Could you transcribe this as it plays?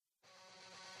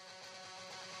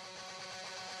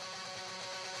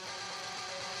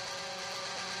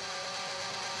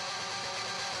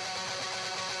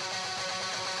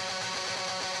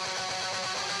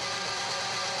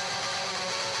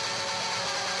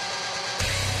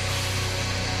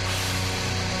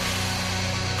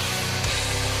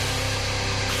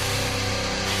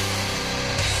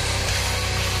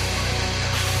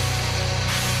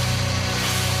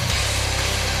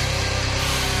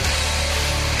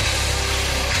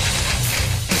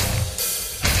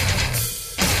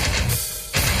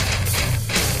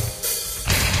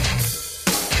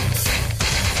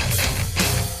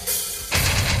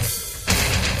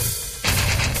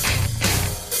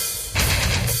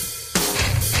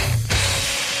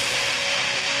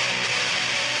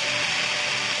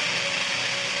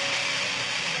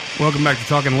Welcome back to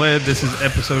Talking Lead. This is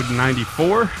episode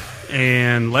 94,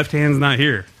 and Left Hand's not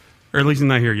here, or at least he's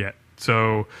not here yet.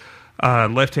 So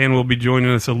Left Hand will be joining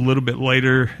us a little bit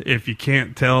later. If you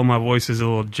can't tell, my voice is a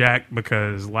little jacked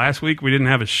because last week we didn't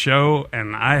have a show,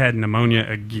 and I had pneumonia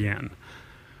again.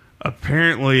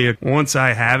 Apparently, once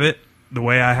I have it, the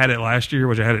way I had it last year,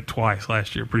 which I had it twice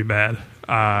last year, pretty bad,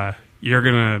 you're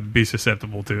going to be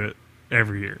susceptible to it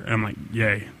every year. And I'm like,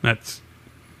 yay, that's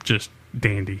just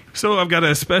dandy. So I've got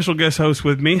a special guest host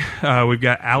with me. We've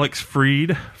got Alex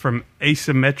Freed from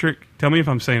Asymmetric. Tell me if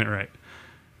I'm saying it right.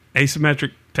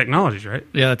 Asymmetric Technologies, right?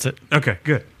 Yeah, that's it. Okay,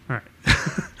 good. All right.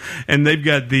 And they've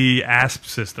got the ASP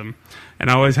system. And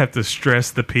I always have to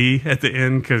stress the P at the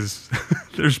end because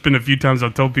there's been a few times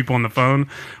I've told people on the phone,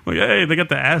 like, hey, they got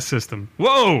the ASP system.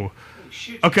 Whoa!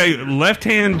 Okay, Left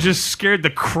Hand just scared the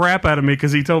crap out of me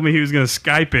because he told me he was going to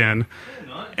Skype in.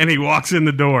 And he walks in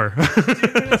the door.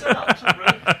 What's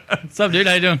up, dude?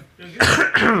 How you doing?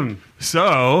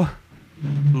 So,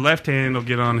 Left Hand will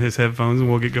get on his headphones and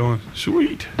we'll get going.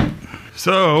 Sweet.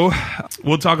 So,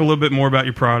 we'll talk a little bit more about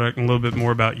your product and a little bit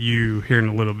more about you here in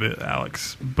a little bit,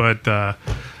 Alex. But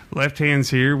Left Hand's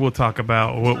here. We'll talk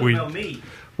about what we.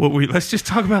 Let's just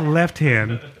talk about Left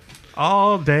Hand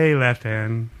all day. Left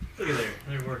Hand. Look at there.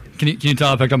 They're working. Can you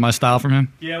tell I picked up my style from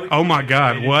him? Yeah. Oh my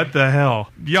God! What the hell?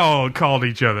 Y'all called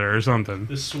each other or something?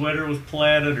 The sweater with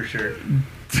plaid undershirt.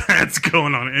 That's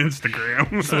going on Instagram.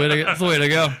 That's the way to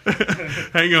go.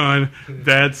 Hang on.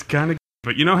 That's kind of...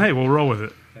 But, you know, hey, we'll roll with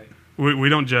it. We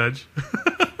don't judge.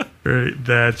 Right?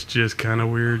 That's just kind of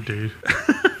weird, dude.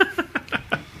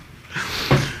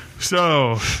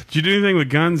 So, did you do anything with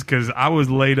guns? Because I was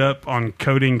laid up on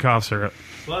codeine cough syrup.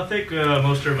 Well, I think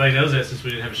most everybody knows that since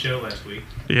we didn't have a show last week.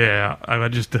 Yeah, I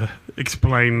just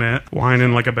explain that.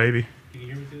 Whining like a baby. Can you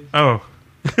hear me too? Oh.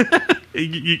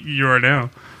 You are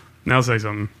now. Now say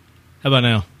something. How about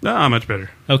now? Ah, much better.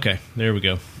 Okay, there we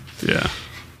go. Yeah.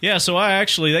 Yeah, so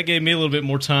that gave me a little bit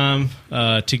more time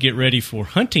to get ready for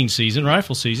hunting season,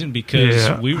 rifle season,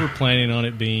 because we were planning on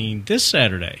it being this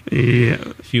Saturday. Yeah.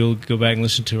 If you'll go back and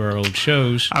listen to our old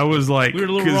shows. I was like... We were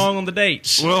a little wrong on the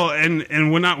dates. Well,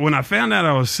 and when I found out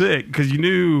I was sick, because you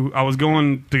knew I was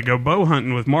going to go bow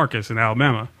hunting with Marcus in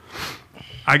Alabama,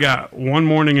 I got one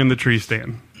morning in the tree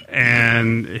stand,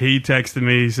 and he texted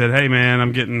me, he said, hey, man,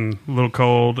 I'm getting a little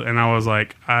cold, and I was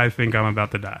like, I think I'm about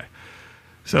to die.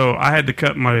 So I had to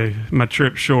cut my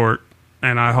trip short,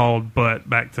 and I hauled butt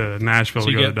back to Nashville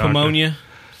to go to the doctor. Pneumonia?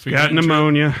 Got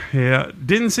pneumonia, yeah.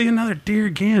 Didn't see another deer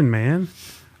again, man.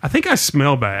 I think I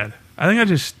smell bad. I think I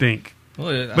just stink.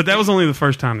 Well, but that was only the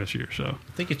first time this year, so.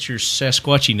 I think it's your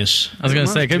Sasquatchiness. I was going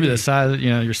to say, it could be the size,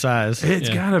 your size. It's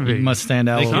got to be. You must stand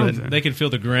out a little bit. They can feel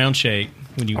the ground shake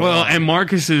when you Well, walk. and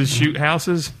Marcus's shoot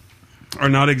houses are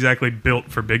not exactly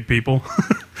built for big people.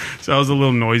 So I was a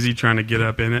little noisy trying to get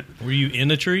up in it. Were you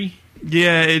in a tree?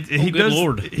 Yeah, he does.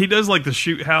 Lord. He does like the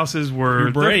shoot houses where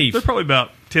You're brave. They're probably about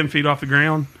 10 feet off the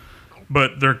ground,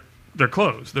 but they're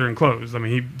closed. They're enclosed. I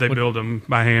mean, they build them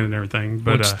by hand and everything.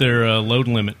 But what's their load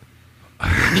limit?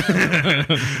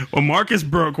 Well, Marcus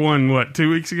broke one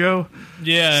 2 weeks ago.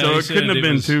 Yeah, so it couldn't have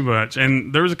been too much.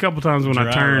 And there was a couple times when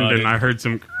I turned rotted. and I heard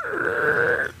some.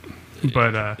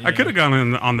 But I could have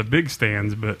gone on the big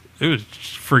stands, but it was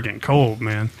freaking cold,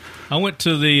 man. I went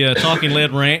to the Talking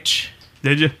Lead Ranch.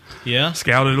 Did you? Yeah.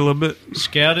 Scouted a little bit?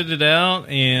 Scouted it out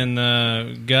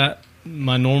and got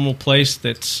my normal place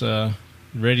that's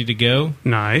ready to go.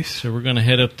 Nice. So we're going to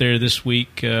head up there this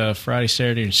week, Friday,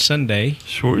 Saturday, and Sunday.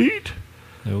 Sweet.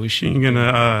 So we should. You're going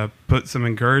to put some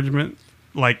encouragement?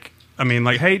 Like,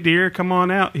 hey, dear, come on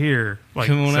out here. Like,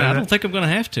 come on out. I that? don't think I'm going to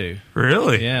have to.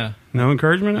 Really? Yeah. No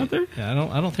encouragement out there? I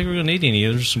don't think we're going to need any.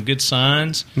 There's some good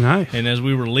signs. Nice. And as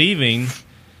we were leaving,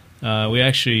 we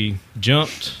actually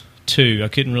jumped two. I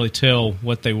couldn't really tell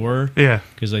what they were. Yeah.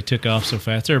 Because they took off so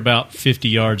fast. They're about 50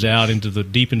 yards out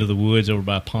deep into the woods over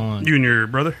by a pond. You and your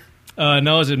brother?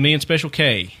 No, is it me and Special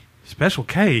K? Special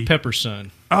K? Pepper's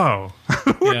son. Oh.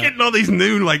 We're getting all these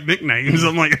new nicknames.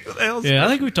 I'm like, what the hell's I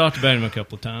think we talked about him a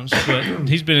couple of times, but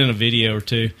he's been in a video or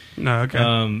two. No,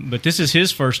 okay. But this is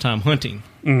his first time hunting.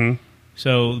 Mm-hmm.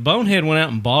 So the Bonehead went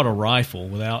out and bought a rifle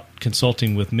without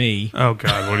consulting with me. Oh,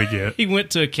 God, what did he get? He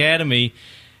went to Academy,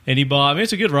 and he bought,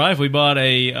 it's a good rifle. He bought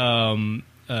a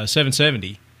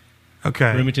 770.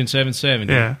 Okay. Remington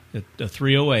 770. Yeah. A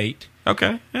 308.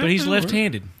 Okay. But he's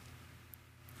left-handed.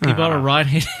 He bought a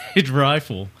right-handed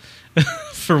rifle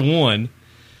for one.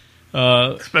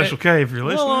 Special K, if you're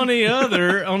listening. Well, on the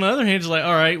other hand, it's like,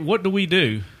 all right, what do? We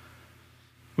do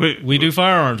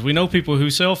firearms. We know people who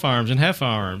sell firearms and have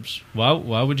firearms.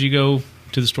 Why would you go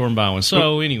to the store and buy one?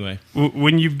 So anyway,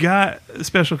 when you've got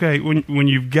Special K, when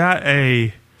you've got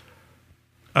a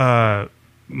what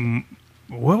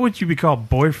would you be called?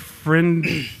 Boyfriend,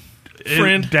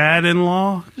 friend,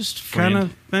 dad-in-law, just kind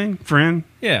of thing. Friend.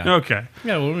 Yeah. Okay.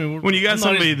 Yeah. Well, I mean, when you got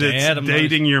somebody that's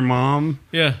dating your mom,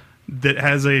 that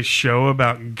has a show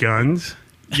about guns.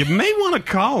 You may want to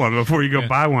call him before you go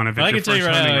buy one. If it's I can tell you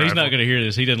right now, he's not going to hear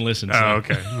this. He doesn't listen. So. Oh,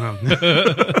 okay.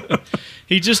 Well.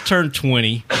 He just turned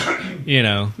 20. You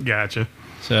know. Gotcha.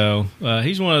 So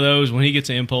he's one of those when he gets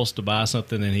an impulse to buy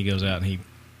something, then he goes out and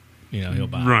he'll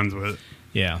buy. Runs with it.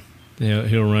 Yeah,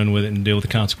 he'll run with it and deal with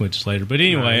the consequences later. But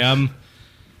anyway, nice.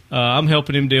 I'm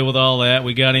helping him deal with all that.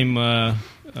 We got him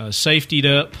safetied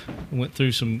up. Went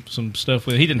through some stuff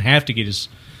with. He didn't have to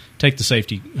take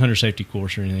the hunter safety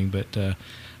course or anything, but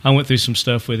I went through some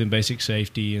stuff with him, basic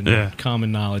safety and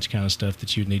common knowledge kind of stuff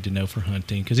that you'd need to know for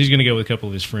hunting, because he's going to go with a couple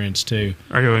of his friends too.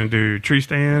 Are you going to do tree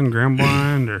stand, ground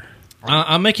blind, or?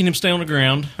 I'm making him stay on the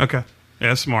ground. Okay, yeah,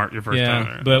 that's smart. Your first time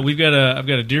there. But I've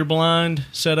got a deer blind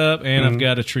set up, and I've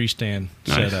got a tree stand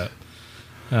set up.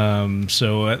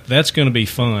 So that's going to be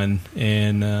fun,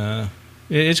 and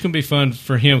it's going to be fun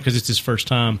for him because it's his first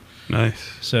time. Nice.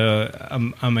 So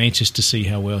I'm anxious to see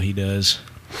how well he does.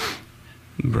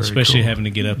 Very especially cool. having to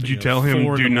get up. Did you tell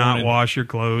him do not wash your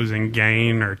clothes in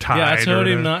Gain or Tide? Yeah, I told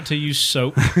him not to use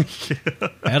soap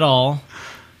at all,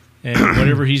 and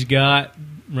whatever he's got,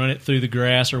 run it through the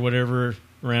grass or whatever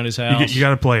around his house. You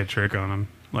got to play a trick on him.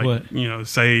 Like, what?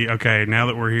 Say, okay, now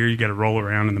that we're here, you got to roll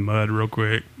around in the mud real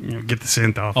quick. Get the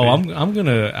scent off. Oh,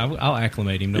 I'll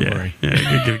acclimate him. Don't worry.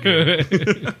 Yeah,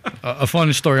 good. A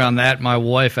funny story on that. My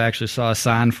wife actually saw a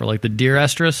sign for like the deer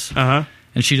estrus.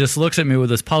 And she just looks at me with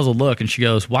this puzzled look, and she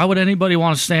goes, "Why would anybody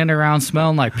want to stand around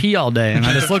smelling like pee all day?" And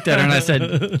I just looked at her and I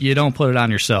said, "You don't put it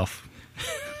on yourself."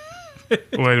 Wait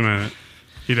a minute.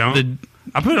 You don't?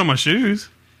 I put it on my shoes.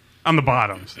 On the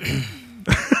bottoms.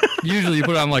 Usually you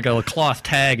put it on like a cloth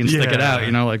tag and stick it out,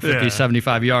 like 50,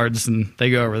 75 yards, and they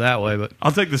go over that way. But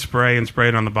I'll take the spray and spray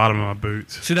it on the bottom of my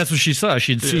boots. See, that's what she saw.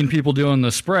 She'd seen people doing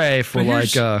the spray for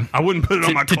I wouldn't put it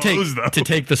on my clothes, though. To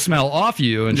take the smell off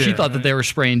you, and she thought that they were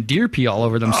spraying deer pee all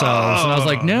over themselves. And I was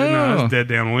like, no. It's dead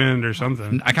downwind or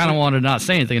something. I kind of wanted to not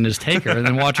say anything and just take her and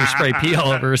then watch her spray pee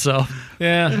all over herself.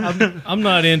 Yeah, I'm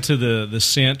not into the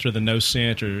scent or the no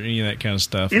scent or any of that kind of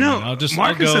stuff.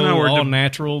 I'll go all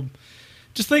natural.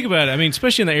 Just think about it. I mean,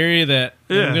 especially in the area that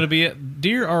I'm going to be at,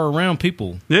 deer are around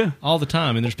people all the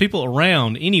time, and there's people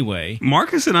around anyway.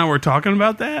 Marcus and I were talking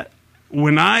about that.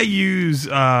 When I use,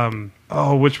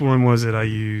 which one was it I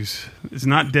use? It's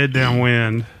not dead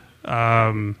downwind.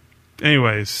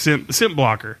 Anyways, scent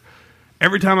blocker.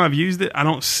 Every time I've used it, I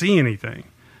don't see anything.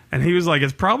 And he was like,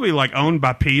 it's probably like owned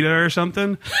by PETA or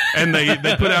something. And they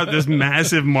put out this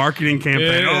massive marketing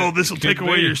campaign. Oh, this will take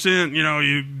away your scent.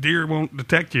 You deer won't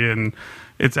detect you. And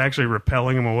it's actually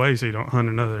repelling them away so you don't hunt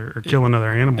another or kill another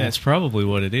animal. That's probably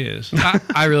what it is.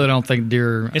 I really don't think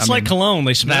deer... It's like cologne.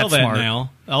 They smell that smart.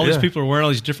 Now. All these people are wearing all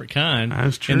these different kind.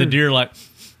 That's true. And the deer are like,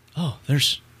 oh,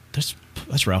 that's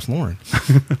Ralph Lauren.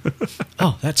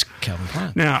 Oh, that's Calvin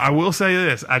Klein. Now, I will say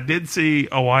this. I did see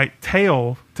a white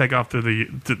tail take off through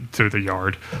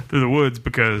the woods,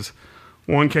 because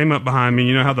one came up behind me.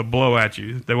 You know how they blow at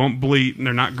you. They won't bleat, and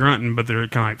they're not grunting, but they're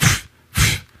kind of like...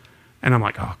 And I'm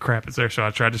like, oh, crap, it's there. So I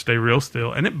tried to stay real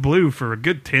still. And it blew for a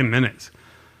good 10 minutes.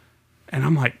 And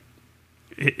I'm like,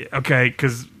 okay,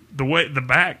 because the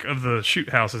back of the shoot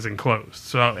house is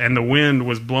enclosed. And the wind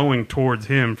was blowing towards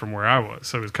him from where I was.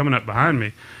 So it was coming up behind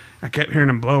me. I kept hearing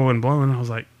him blowing. I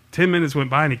was like, 10 minutes went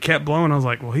by and he kept blowing. I was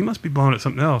like, well, he must be blowing at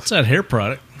something else. It's that hair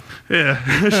product. Yeah.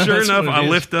 Sure enough, I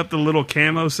lift up the little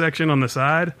camo section on the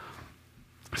side.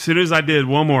 As soon as I did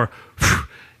one more...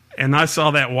 And I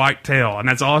saw that white tail, and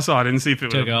that's all I saw. I didn't see if it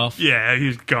took off. Yeah, he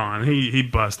was gone. He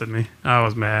busted me. I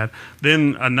was mad.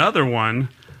 Then another one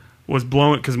was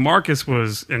blowing, because Marcus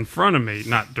was in front of me,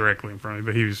 not directly in front of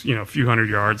me, but he was a few hundred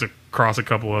yards across a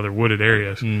couple other wooded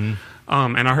areas. Mm-hmm.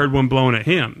 And I heard one blowing at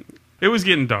him. It was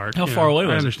getting dark. How far away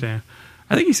was it? I understand.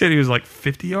 I think he said he was like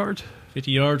 50 yards.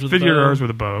 50 yards with 50 yards with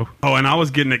a bow. Oh, and I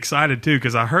was getting excited too,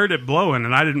 because I heard it blowing,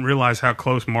 and I didn't realize how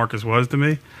close Marcus was to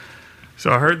me. So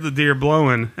I heard the deer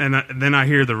blowing, and then I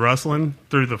hear the rustling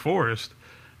through the forest,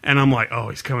 and I'm like, oh,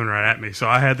 he's coming right at me. So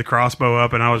I had the crossbow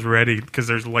up, and I was ready, because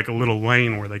there's like a little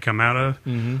lane where they come out of.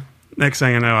 Mm-hmm. Next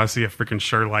thing I know, I see a freaking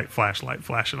Sherlight flashlight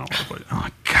flashing all over the place. Oh,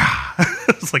 my God.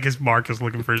 It's like it's Marcus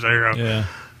looking for his arrow. Yeah.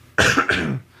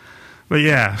 But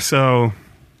yeah, so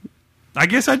I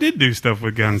guess I did do stuff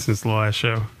with guns since the last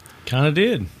show. Kind of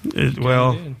did. I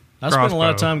spent a lot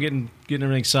of time getting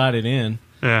everything sighted in.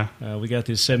 Yeah. We got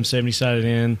this 770 sighted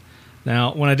in.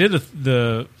 Now, when I did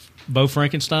the Bo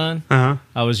Frankenstein,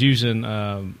 I was using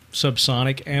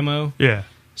subsonic ammo. Yeah.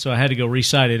 So I had to go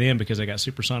re-sight it in because I got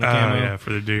supersonic ammo. Yeah,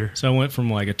 for the deer. So I went from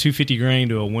like a 250 grain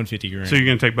to a 150 grain. So you're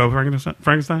going to take Bo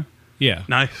Frankenstein? Yeah.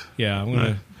 Nice. Yeah, I'm going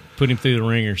to put him through the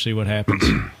ringer, see what happens.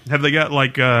 Have they got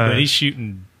like... but he's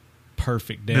shooting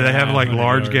perfect down. Do they have like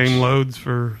large yards. game loads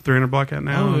for 300 Blackhat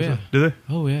now? Oh, yeah. Do they?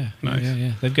 Oh, yeah. Nice.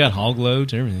 Yeah. They've got hog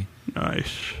loads, everything.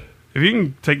 Nice. If you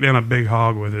can take down a big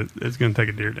hog with it, it's going to take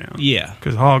a deer down. Yeah.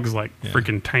 Because hog's like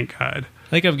freaking tank hide. I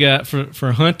think I've got,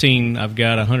 for hunting, I've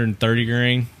got 130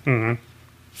 grain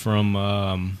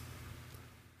from,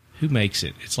 who makes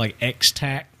it? It's like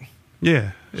X-Tac.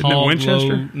 Yeah. Isn't it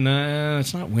Winchester? No,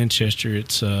 it's not Winchester.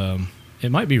 It's, it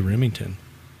might be Remington.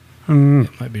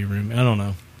 It might be Remington. I don't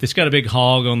know. It's got a big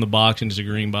hog on the box, and it's a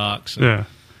green box. Yeah.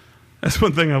 That's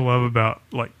one thing I love about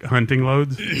like hunting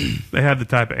loads. They have the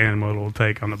type of animal it'll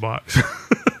take on the box.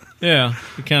 Yeah,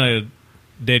 kind of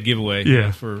dead giveaway.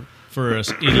 Yeah. For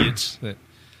us idiots. That.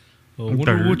 Oh,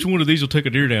 wonder which one of these will take a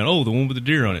deer down. Oh, the one with the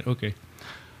deer on it. Okay.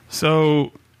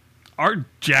 So, our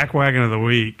jackwagon of the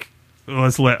week.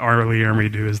 Let's let Arlie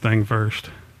Ermy do his thing first.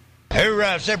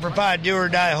 Hoorah, Semper Fi, do or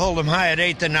die, hold 'em high at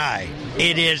 8th and I.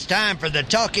 It is time for the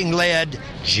talking lead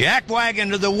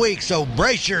jackwagon of the week, so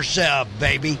brace yourself,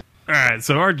 baby. All right,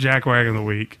 so our jackwagon of the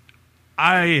week,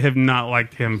 I have not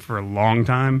liked him for a long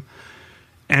time,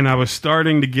 and I was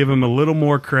starting to give him a little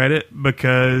more credit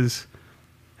because,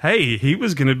 hey, he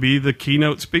was going to be the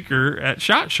keynote speaker at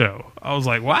SHOT Show. I was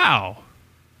like, wow,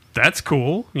 that's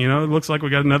cool. You know, it looks like we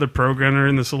got another programmer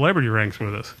in the celebrity ranks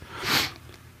with us.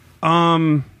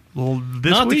 Well,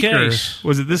 this Not the week, case. or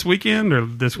was it this weekend or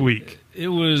this week? It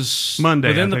was Monday,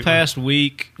 within I the think. past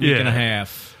week and a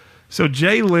half. So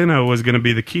Jay Leno was going to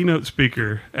be the keynote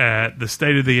speaker at the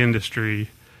State of the Industry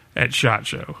at SHOT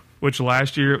Show, which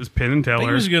last year it was Penn and I think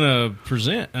Teller. he was going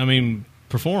to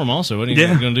perform also. Wasn't he?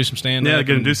 Yeah. Going to do some stand-up. Yeah,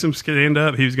 going to do some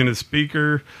stand-up. He was going to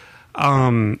speaker.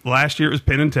 Last year it was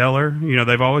Penn and Teller. You know,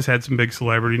 they've always had some big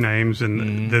celebrity names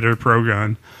and that are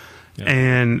pro-gun. Yeah.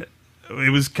 And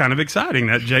it was kind of exciting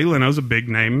that Jay Leno's a big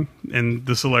name in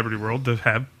the celebrity world to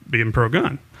have being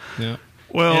pro-gun. Yeah.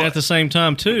 Well, and at the same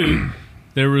time, too,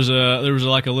 there was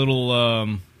like a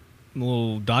little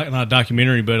not a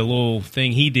documentary, but a little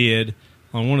thing he did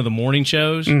on one of the morning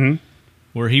shows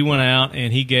where he went out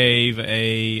and he gave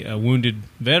a wounded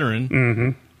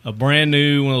veteran a brand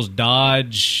new one of those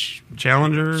Dodge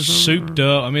Challengers, souped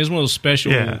up. I mean, it's one of those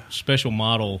special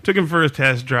model. Took him for his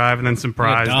test drive and then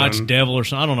surprised him. Dodge Devil or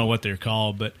something. I don't know what they're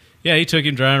called, but yeah, he took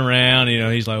him driving around. You know,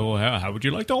 he's like, "Well, how would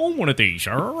you like to own one of these?"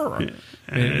 And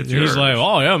he's like,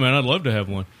 "Oh yeah, man, I'd love to have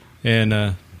one." And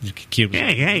the kid was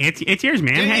like, hey, it's yours,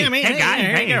 man. Hey, guy,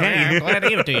 hey. glad to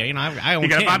give it to you. You know, I own You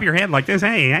got to 10. pop your head like this.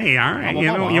 Hey, all right.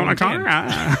 You want a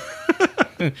car?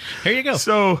 Here you go.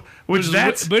 So,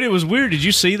 but it was weird. Did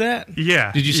you see that?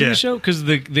 Yeah. Did you see the show? Because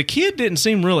the kid didn't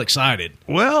seem real excited.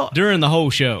 Well, during the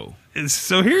whole show.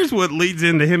 So here's what leads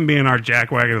into him being our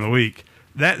jackwagon of the week.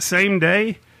 That same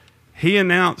day, he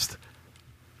announced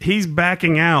he's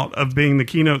backing out of being the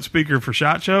keynote speaker for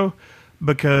SHOT Show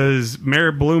because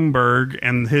Mayor Bloomberg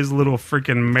and his little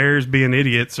freaking mayors being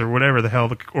idiots or whatever the hell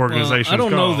the organization. I don't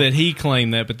know that he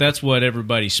claimed that, but that's what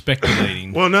everybody's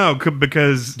speculating. Well, no,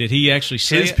 because did he actually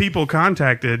say his people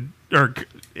contacted, or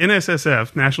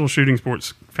NSSF, National Shooting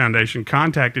Sports Foundation,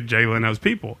 contacted Jay Leno's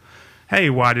people. Hey,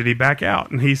 why did he back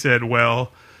out? And he said,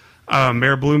 well,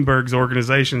 Mayor Bloomberg's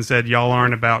organization said y'all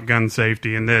aren't about gun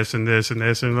safety and this and this and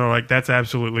this, and they're like, that's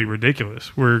absolutely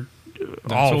ridiculous. We're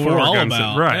all for gun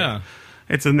safety, right? Yeah.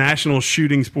 It's a National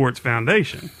Shooting Sports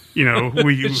Foundation. You know,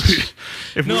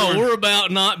 we're about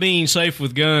not being safe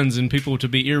with guns and people to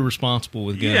be irresponsible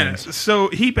with guns. Yeah, so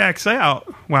he backs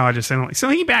out. Wow, I just sounded like, so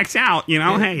he backs out, you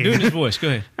know, hey. Doing his voice, go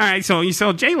ahead. All right,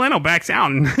 so Jay Leno backs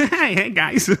out, and hey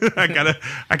guys,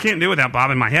 I can't do without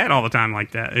bobbing my head all the time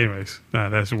like that. Anyways,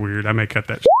 that's weird. I may cut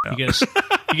that out. You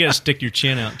gotta stick your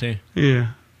chin out, too.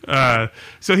 Yeah.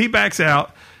 So he backs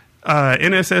out.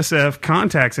 NSSF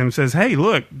contacts him, says, hey,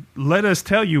 look, let us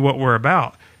tell you what we're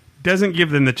about. Doesn't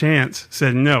give them the chance,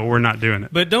 said, no, we're not doing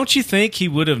it. But don't you think he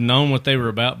would have known what they were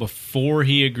about before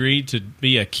he agreed to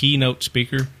be a keynote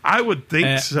speaker? I would think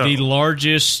at so. The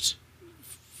largest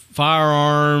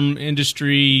firearm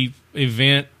industry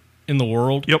event in the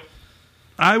world? Yep.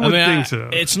 I would think so.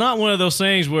 It's not one of those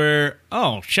things where,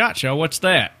 oh, SHOT Show, what's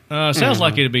that? Sounds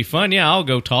like it'd be fun. Yeah, I'll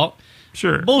go talk.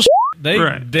 Sure. Bullshit.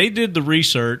 They did the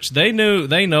research. They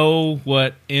know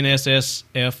what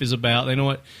NSSF is about. They know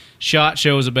what SHOT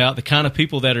Show is about. The kind of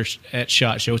people that are at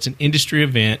SHOT Show. It's an industry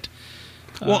event.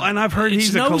 Well, and I've heard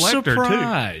he's a collector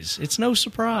surprise. It's no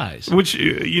surprise. Which,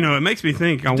 it makes me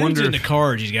think. I wonder into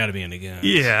cards. He's got to be into guns.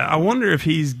 Yeah, I wonder if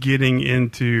he's getting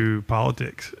into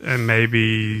politics, and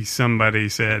maybe somebody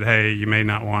said, "Hey, you may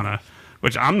not want to."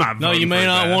 Which I'm not. No, you may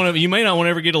not want to. You may not want to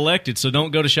ever get elected, so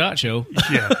don't go to SHOT Show.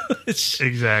 Yeah,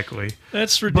 exactly.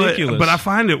 That's ridiculous. But I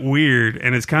find it weird,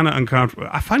 and it's kind of uncomfortable.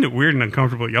 I find it weird and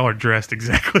uncomfortable. Y'all are dressed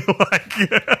exactly like.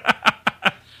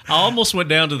 I almost went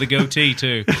down to the goatee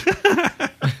too.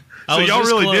 So y'all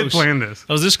really did plan this.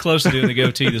 I was this close to doing the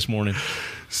goatee this morning.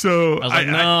 So I was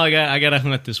like, I got to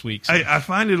hunt this week. So. I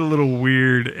find it a little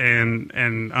weird and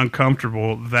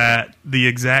uncomfortable that the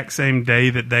exact same day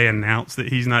that they announced that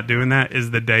he's not doing that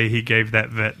is the day he gave that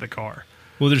vet the car.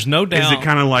 Well, there's no doubt. Is it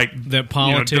kind of like that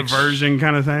politics diversion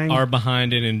kind of thing are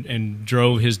behind it and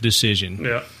drove his decision?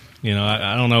 Yeah.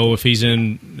 I don't know if he's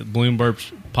in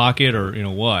Bloomberg's pocket or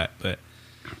what, but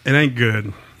it ain't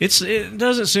good. It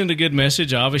doesn't send a good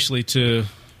message, obviously, to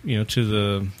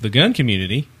the gun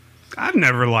community. I've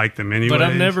never liked them anyway. But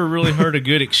I've never really heard a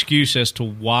good excuse as to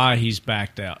why he's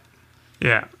backed out.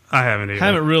 Yeah, I haven't either. I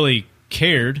haven't really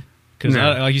cared because,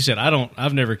 like you said,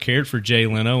 I've never cared for Jay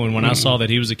Leno. And when I saw that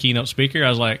he was a keynote speaker, I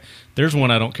was like, "There's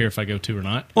one I don't care if I go to or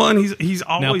not." Well, and he's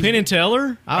always now Penn and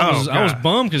Teller. I was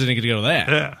bummed because I didn't get to go to that.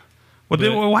 Yeah.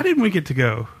 Well, why didn't we get to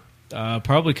go?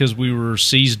 Probably because we were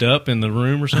seized up in the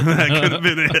room or something. That could have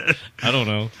been it. I don't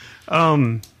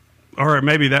know. Or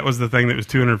maybe that was the thing that was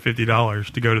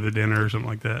 $250 to go to the dinner or something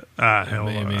like that. Hell,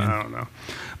 I don't know.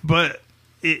 But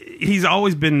he's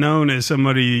always been known as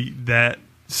somebody that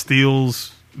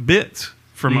steals bits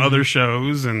from other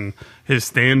shows, and his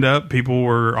stand-up, people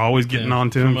were always getting on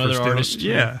to him for stealing. Artists.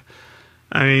 Yeah.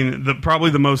 I mean, probably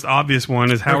the most obvious one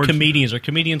is Howard. Comedians. Are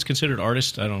comedians considered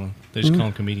artists? I don't know. They just call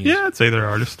them comedians. Yeah, I'd say they're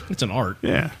artists. It's an art.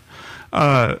 Yeah.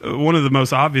 One of the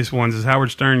most obvious ones is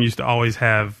Howard Stern used to always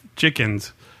have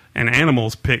chickens and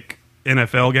animals pick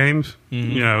NFL games.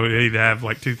 Mm-hmm. He'd have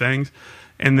like two things.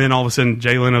 And then all of a sudden,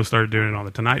 Jay Leno started doing it on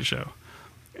The Tonight Show.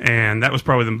 And that was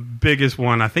probably the biggest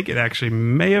one. I think it actually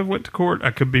may have went to court.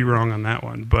 I could be wrong on that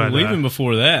one. But even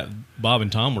before that, Bob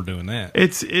and Tom were doing that.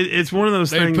 It's one of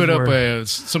those things. They put up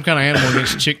some kind of animal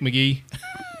against Chick McGee.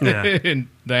 Yeah. And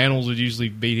the animals would usually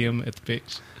beat him at the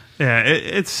picks. Yeah,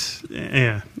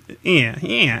 yeah.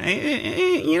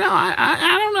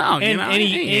 I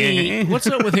don't know. What's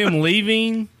up with him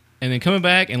leaving and then coming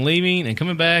back and leaving and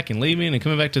coming back and leaving and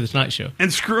coming back to the Tonight Show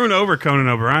and screwing over Conan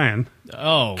O'Brien?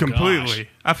 Oh, completely! Gosh.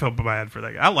 I felt bad for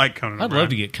that guy. I like Conan. I'd love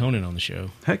to get Conan on the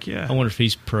show. Heck yeah! I wonder if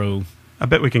he's pro. I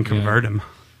bet we can convert him.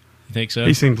 You think so?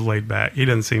 He seems laid back. He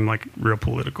doesn't seem like real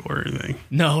political or anything.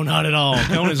 No, not at all.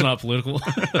 Conan's not political.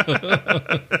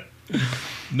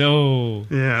 No.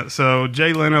 Yeah, so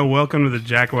Jay Leno, welcome to the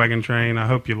Jackwagon train. I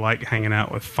hope you like hanging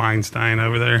out with Feinstein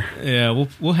over there. Yeah,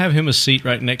 we'll have him a seat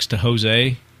right next to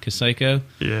Jose Canseco.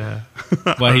 Yeah.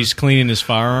 While he's cleaning his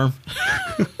firearm.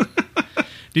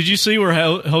 Did you see where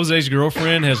Jose's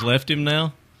girlfriend has left him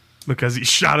now? Because he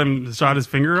shot his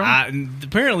finger off?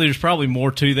 Apparently there's probably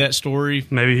more to that story.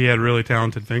 Maybe he had really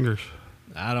talented fingers.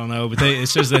 I don't know, but it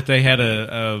says that they had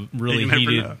a really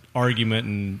heated argument,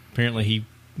 and apparently he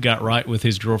got right with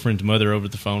his girlfriend's mother over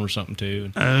the phone or something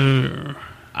too. I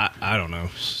don't know.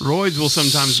 Roids will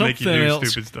sometimes make you do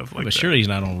stupid stuff like that. But surely he's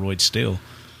not on roids still.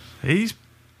 He's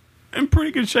in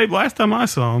pretty good shape. Last time I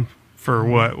saw him, for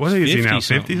what? What is he now?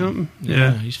 50-something?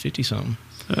 Yeah, he's 50-something.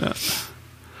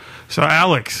 So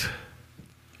Alex,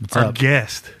 our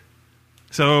guest.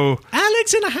 So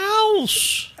Alex in the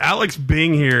house. Alex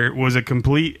being here was a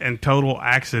complete and total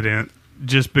accident,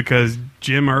 just because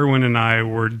Jim Irwin and I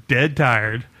were dead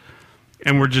tired,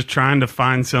 and we're just trying to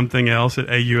find something else at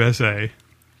AUSA,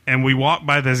 and we walked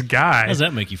by this guy. How does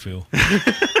that make you feel?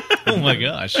 Oh my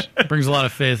gosh, it brings a lot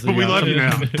of faith. But we love you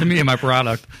now. To me and my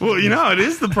product. Well, it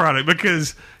is the product,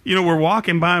 because we're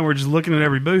walking by and we're just looking at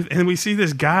every booth, and we see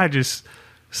this guy just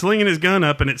slinging his gun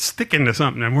up, and it's sticking to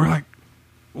something, and we're like,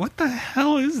 what the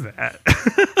hell is that?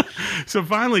 So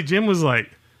finally Jim was like,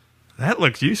 that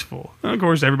looks useful. And of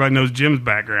course, everybody knows Jim's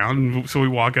background, so we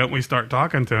walk up and we start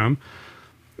talking to him.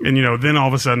 And, then all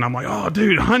of a sudden I'm like, oh,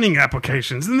 dude, hunting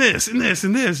applications and this and this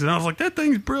and this. And I was like, that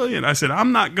thing's brilliant. I said,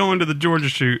 I'm not going to the Georgia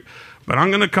shoot, but I'm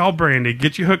going to call Brandy,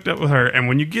 get you hooked up with her. And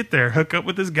when you get there, hook up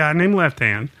with this guy named Left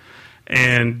Hand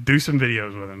and do some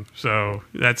videos with him. So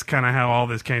that's kind of how all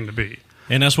this came to be.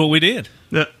 And that's what we did.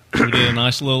 Yeah. We did a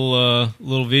nice little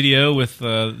video with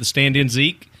the stand-in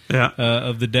Zeke. Yeah.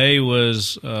 Of the day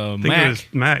was Mac.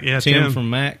 Yeah, Tim from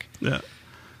Mac. Yeah.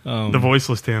 The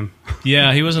voiceless Tim.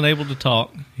 Yeah, he wasn't able to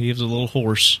talk. He was a little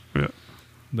hoarse. Yeah.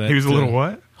 But, he was a little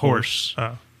what? Hoarse.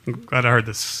 Oh, I'm glad I heard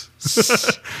this.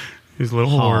 He was a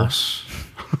little hoarse.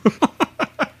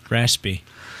 Raspy.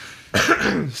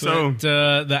 So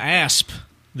the ASP,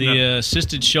 the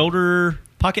assisted shoulder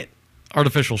pocket.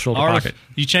 Artificial shoulder pocket.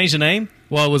 You changed the name?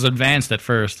 Well, it was advanced at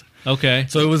first. Okay.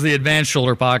 So it was the advanced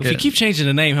shoulder pocket. If you keep changing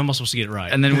the name, how am I supposed to get it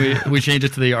right? And then we changed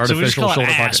it to the So we just artificial call it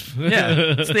shoulder ASP. pocket.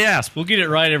 Yeah, it's the ASP. We'll get it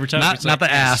right every time. Not It's like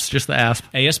the ASP, just the ASP.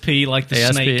 ASP, like the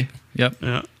ASP. snake. Yep.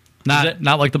 yeah.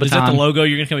 Not like the baton. Is that the logo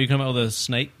you're going to come out with a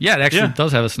snake? Yeah, it actually Yeah.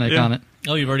 does have a snake Yeah. on it.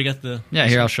 Oh, you've already got the... Yeah,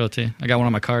 here, I'll show it to you. I got one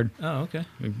on my card. Oh, okay.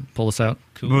 We can pull this out.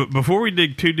 Cool. But before we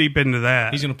dig too deep into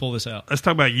that, He's going to pull this out. let's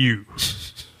talk about you.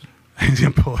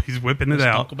 He's whipping it Let's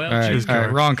out. talk about All right, you. Just all right,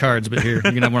 card. wrong cards, but here, you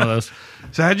can have one of those.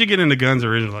 So how'd you get into guns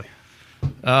originally?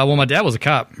 Well, my dad was a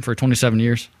cop for 27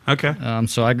 years. Okay.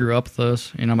 So I grew up with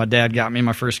those. You know, my dad got me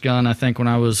my first gun, I think, when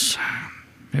I was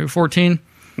maybe 14.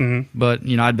 Mm-hmm. But,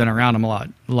 you know, I'd been around him a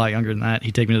lot younger than that.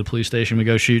 He'd take me to the police station. We'd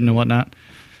go shooting and whatnot.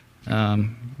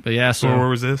 But, yeah, so... Where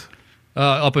was this?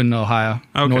 Up in Ohio.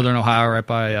 Okay. Northern Ohio, right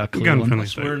by Gun Cleveland. friendly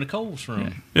That's where state. Nicole's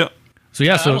from. Yep. So,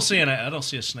 yeah, I so... don't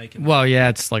see a snake in there. Well, yeah,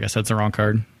 it's like I said, it's the wrong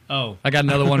card. Oh, I got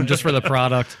another one just for the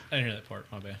product. I didn't hear that part.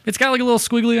 My bad. It's got like a little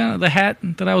squiggly on it, the hat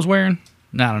that I was wearing.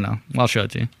 No, I don't know. I'll show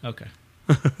it to you. Okay.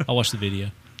 I'll watch the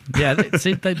video. Yeah,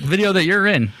 see that video that you're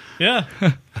in. Yeah.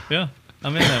 Yeah.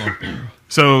 I'm in that one.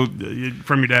 So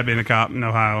from your dad being a cop in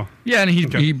Ohio. Yeah, and he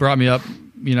Okay. he brought me up,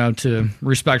 you know, to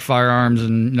respect firearms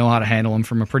and know how to handle them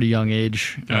from a pretty young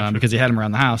age Gotcha. because he had them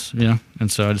around the house, you know,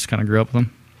 and so I just kind of grew up with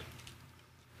them.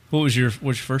 What's your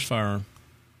first firearm?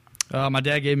 My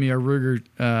dad gave me a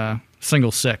Ruger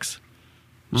single 6.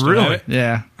 Still have Really? it?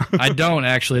 Yeah, I don't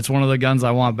actually. It's one of the guns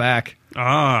I want back.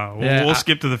 Ah, well, Yeah, we'll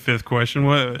skip to the fifth question.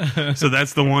 What? So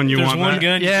that's the one you There's want one back?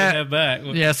 gun you Yeah. can have back.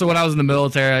 Yeah, so when I was in the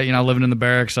military, you know, living in the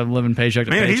barracks, I'm living paycheck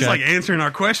to Man, paycheck. he's like answering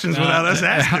our questions No. without us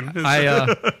asking.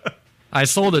 I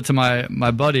sold it to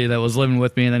my buddy that was living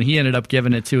with me, and then he ended up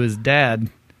giving it to his dad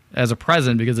as a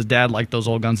present because his dad liked those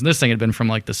old guns. And this thing had been from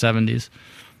like the 70s.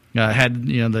 Had,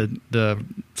 you know, the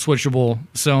switchable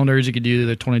cylinders. You could do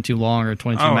the 22 long or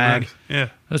 22 mag. Nice. Yeah.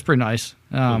 That's pretty nice.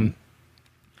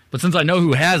 But since I know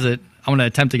who has it, I'm going to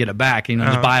attempt to get it back. You know,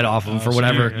 just buy it off him for So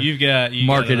whatever. you've got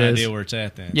market an is. idea where it's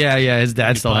at then. Yeah, his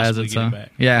dad You still has possibly it. get So it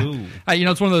back. yeah, Ooh. you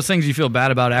know, it's one of those things you feel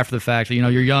bad about after the fact. You know,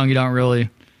 you're young, you don't really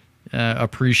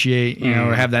appreciate, you know,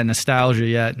 or have that nostalgia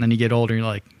yet, and then you get older, and you're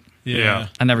like, Yeah.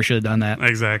 I never should have done that.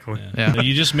 Exactly. Yeah. Now,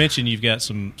 you just mentioned you've got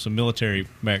some military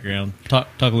background. Talk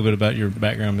a little bit about your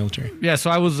background military. Yeah,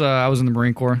 so I was in the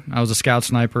Marine Corps. I was a scout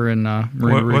sniper in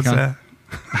Marine What's Recon.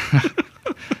 that?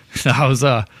 I was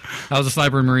a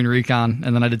sniper in Marine Recon,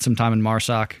 and then I did some time in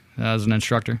MARSOC as an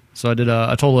instructor. So I did a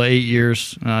total of 8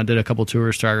 years. Did a couple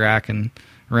tours to Iraq and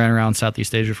ran around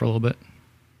Southeast Asia for a little bit.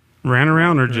 Ran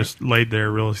around or just laid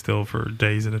there really still for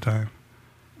days at a time?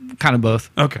 Kind of both.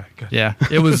 Okay, good. Yeah,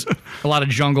 it was a lot of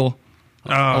jungle, a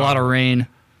lot of rain,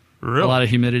 Really? a lot of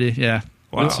humidity. Yeah,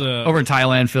 Wow. What's over in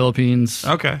Thailand, Philippines.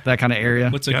 Okay. that kind of area.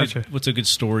 what's a Gotcha. good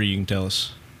story you can tell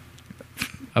us?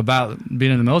 About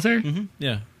being in the military?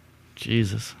 Yeah.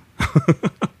 Jesus.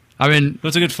 I mean,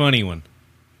 What's a good funny one?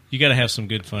 You got to have some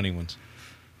good funny ones.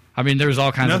 there's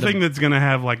all kinds Nothing of that's going to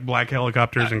have like black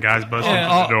helicopters and guys busting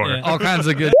Yeah. through the door. Yeah. all kinds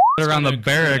of good around the Kinda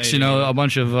barracks. You know, coordinated. a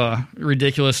bunch of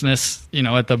ridiculousness. You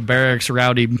know, at the barracks,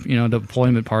 rowdy. You know,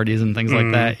 deployment parties and things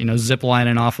like that. You know, zip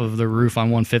lining off of the roof on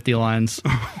 150 lines.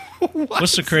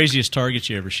 What's the craziest target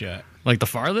you ever shot? Like the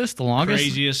farthest, the longest.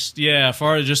 Craziest, yeah.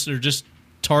 Farthest, or just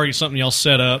target something y'all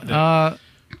set up. That,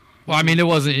 Well,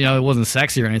 it wasn't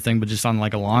sexy or anything, but just on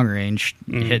like a long range,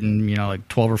 hitting, you know, like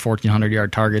 12 or 1400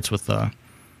 yard targets with an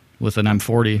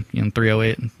M40, you know,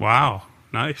 308. Wow.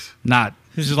 Nice. Not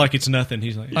this is like it's nothing.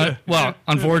 He's like, well,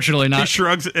 unfortunately He not.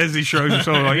 shrugs as he shrugs his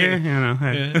shoulder like, yeah, you know.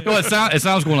 Hey. Well, it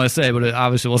sounds cool when I say, but it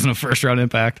obviously wasn't a first round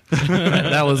impact.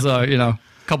 That was you know,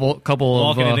 couple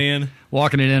walking of it in.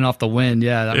 walking it in off the wind.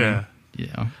 Yeah, I mean, Yeah. you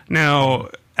know, Now,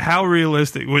 how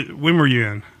realistic? When were you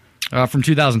in? from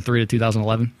 2003 to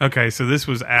 2011. Okay, so this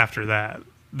was after that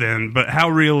then. But how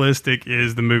realistic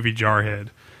is the movie Jarhead?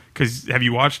 Because have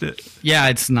you watched it? Yeah,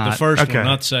 it's not The first Okay. one,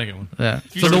 not the second one. Yeah.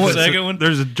 You So saw the the one, second one?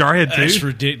 There's a Jarhead That's too.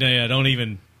 ridiculous. Yeah, don't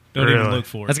even Really? look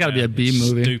for it. That's gotta be a B It's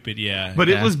movie. Stupid, yeah. But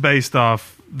Yeah. it was based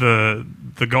off the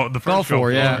first Gulf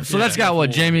War, yeah. So that's got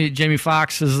what Jamie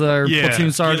Foxx is their Yeah.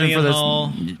 platoon sergeant for this.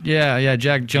 Gyllenhaal. Yeah,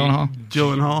 Jack Gyllenhaal.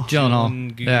 Gyllenhaal,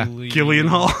 Gyllenhaal. Yeah.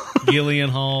 Gillian-Hall, Gillian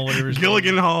Hall, whatever. his name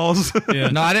Gilligan Halls. is. Yeah.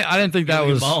 No, I didn't think that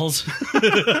Gilligan was. balls.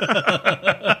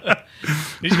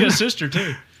 He's got a sister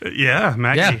too. Yeah,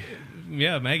 Maggie. Yeah.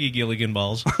 Yeah, Maggie Gilligan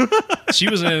balls. She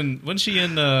was in. Wasn't she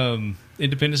in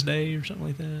Independence Day or something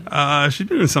like that? She's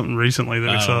been in something recently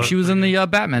that we saw. She was in the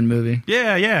Batman movie.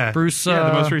 yeah. Bruce. Yeah,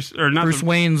 the most recent, or not Bruce the,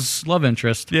 Wayne's love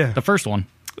interest. Yeah. the first one.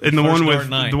 in the First one Dark with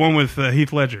Knight. the one with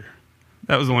Heath Ledger.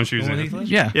 That was the one she was in. Heath Ledger?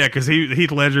 Yeah. Yeah, because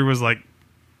Heath Ledger was like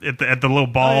at the little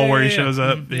ball where he shows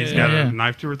up. He's got a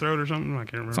knife to her throat or something. I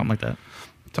can't remember. Something like that.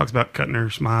 Talks about cutting her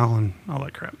smile and all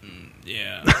that crap.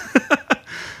 Yeah.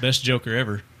 Best Joker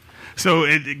ever. So,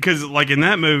 because like in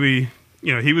that movie,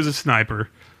 he was a sniper.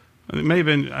 It may have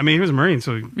been. I mean, he was a Marine,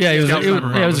 so He was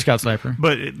a scout sniper.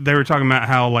 But they were talking about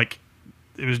how like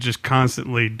it was just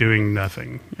constantly doing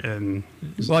nothing, and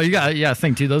Well, you got to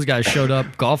think too. Those guys showed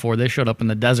up. Gulf War. They showed up in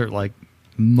the desert like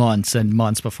months and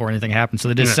months before anything happened. So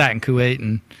they just sat in Kuwait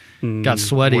and got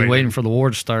sweaty waiting for the war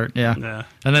to start. Yeah.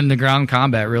 And then the ground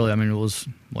combat. Really, I mean, it was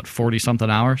 40-something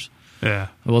hours. Yeah,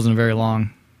 it wasn't very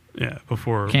long. Yeah,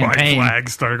 before Campaign. white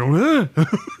flags started going.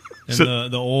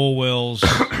 And the oil wells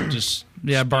just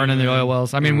burning the oil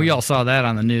wells. I mean, we all saw that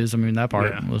on the news. I mean, that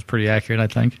part was pretty accurate, I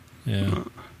think. Yeah,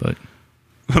 but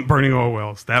burning oil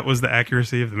wells. That was the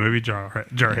accuracy of the movie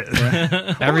Jarhead.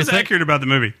 Yeah. What was accurate about the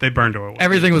movie? They burned oil wells.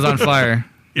 Everything was on fire.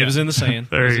 It was in the sand.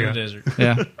 There it was you in go. the desert.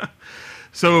 Yeah.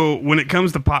 So when it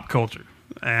comes to pop culture,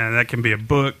 and that can be a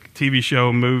book, TV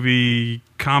show, movie,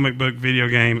 comic book, video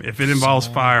game, if it involves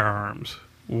firearms,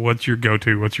 what's your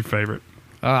go-to? What's your favorite?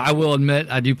 I will admit,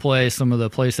 I do play some of the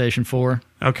PlayStation 4.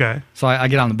 Okay. So I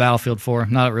get on the Battlefield 4.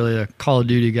 I'm not really a Call of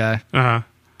Duty guy. Uh-huh.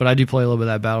 But I do play a little bit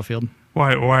of that Battlefield.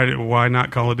 Why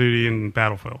not Call of Duty and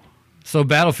Battlefield? So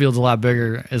Battlefield's a lot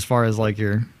bigger as far as like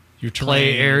your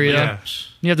play area. Yeah.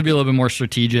 You have to be a little bit more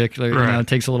strategic. Like, it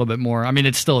takes a little bit more. I mean,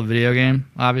 it's still a video game,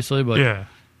 obviously, but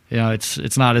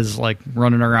it's not as like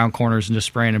running around corners and just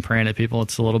spraying and praying at people.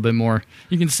 It's a little bit more.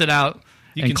 You can sit out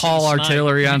and call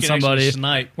artillery on somebody,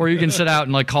 or you can sit out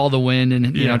and like call the wind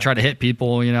and try to hit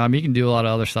people. I mean, you can do a lot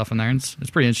of other stuff in there. It's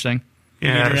pretty interesting.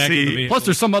 Yeah. Plus,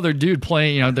 there's some other dude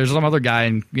playing. There's some other guy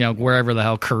in wherever the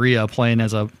hell, Korea, playing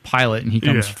as a pilot, and he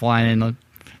comes flying in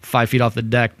 5 feet off the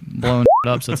deck, blowing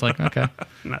up. So it's like, okay,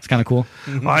 that's kind of cool.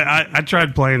 Well, I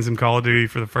tried playing some Call of Duty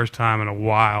for the first time in a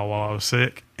while I was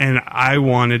sick, and I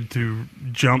wanted to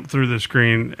jump through the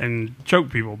screen and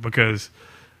choke people because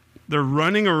they're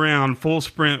running around full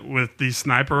sprint with these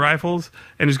sniper rifles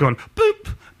and just going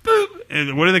boop, boop.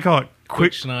 And what do they call it?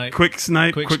 Quick snipe, quick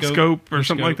scope, or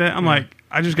something like that. I'm like,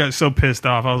 I just got so pissed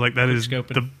off. I was like, that is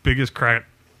the biggest crap.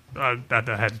 I had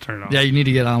to turn it off. Yeah, you need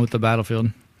to get on with the Battlefield.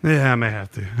 Yeah, I may have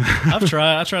to.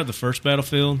 I tried the first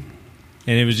Battlefield,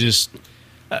 and it was just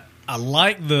I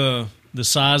like the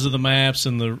size of the maps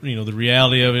and the the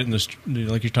reality of it, and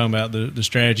like you're talking about the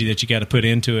strategy that you got to put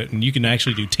into it, and you can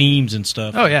actually do teams and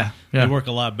stuff. Oh yeah. They work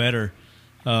a lot better.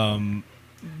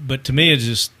 But to me,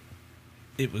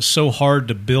 it was so hard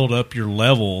to build up your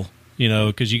level,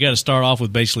 because you got to start off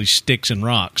with basically sticks and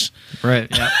rocks, right?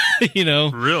 Yeah,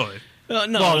 really. No,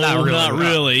 not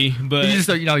really. But you just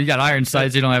you got iron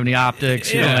sights. You don't have any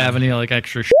optics. You don't have any like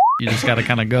extra. You just got to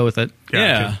kind of go with it.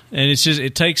 Yeah, and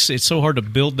it's so hard to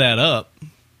build that up,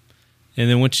 and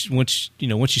then once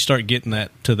you start getting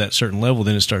that to that certain level,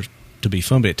 then it starts to be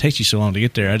fun. But it takes you so long to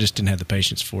get there. I just didn't have the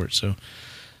patience for it, so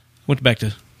went back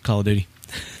to Call of Duty.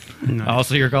 Nice.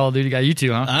 Also, you're a Call of Duty guy. You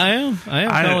too, huh? I am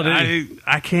Call of Duty.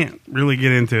 I can't really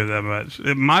get into it that much.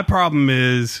 My problem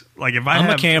is like if I'm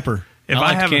a camper. If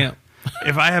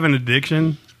I have an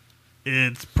addiction,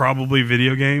 it's probably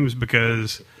video games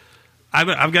because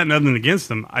I've got nothing against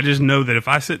them. I just know that if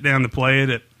I sit down to play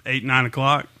it at 8, 9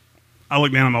 o'clock, I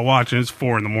look down at my watch and it's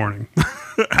 4 a.m.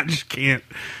 I just can't.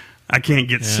 I can't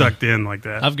get sucked in like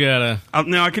that. I've got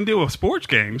now I can deal with sports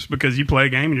games because you play a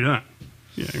game and you're done.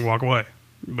 You walk away.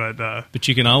 But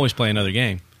you can always play another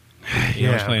game. You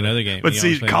always play another game. But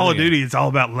see, Call of Duty, it's all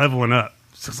about leveling up.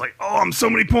 So it's like, I'm so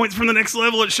many points from the next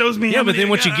level. It shows me. Yeah, but then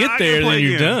once you get there, then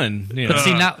you're done. But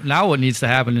see, now what needs to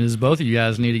happen is both of you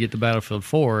guys need to get to Battlefield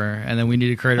 4, and then we need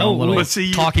to create our own little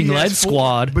Talking Lead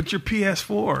squad. But your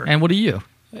PS4. And what are you?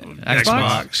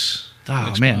 Xbox. Oh,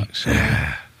 Xbox. Man.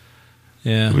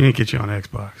 Yeah. We need to get you on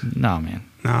Xbox. No, man.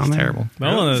 No, it's man. terrible.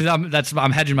 Well, see,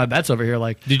 I'm hedging my bets over here.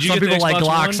 Like, did you some get people the like Xbox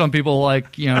Glock, One? some people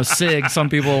like SIG, some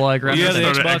people like. You have the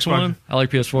Xbox One? I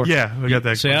like PS4. Yeah, we got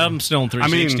that. See, I'm still on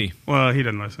 360. Well, he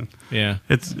doesn't listen. Yeah,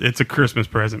 it's a Christmas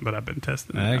present, but I've been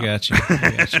testing it. I got you.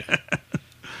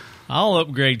 I'll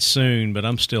upgrade soon, but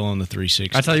I'm still on the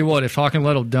 360. I tell you what, if Talking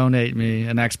Lead will donate me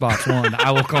an Xbox One,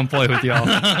 I will come play with y'all.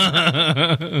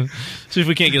 See if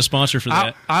we can't get a sponsor for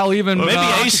that. I'll even maybe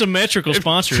asymmetrical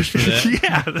sponsors for that.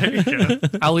 Yeah, there you go.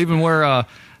 I'll even wear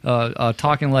a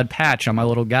Talking Lead patch on my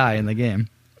little guy in the game.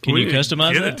 Can you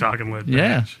customize get that? a Talking Lead patch.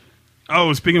 Yeah.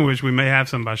 Oh, speaking of which, we may have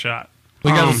some by shot.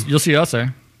 You'll see us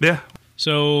there. Yeah.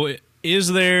 So,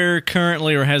 is there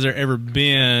currently, or has there ever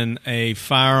been, a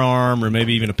firearm or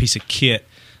maybe even a piece of kit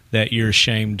that you're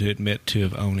ashamed to admit to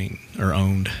have owning or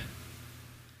owned?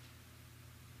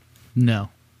 No.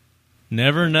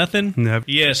 Never, nothing? Never.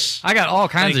 Yes. I got all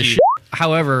kinds Thank of you. shit.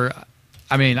 However,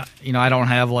 I mean, I don't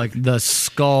have like the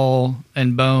skull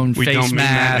and bone We face don't mean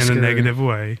that mask in a or negative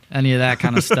way. any of that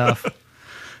kind of stuff.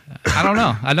 I don't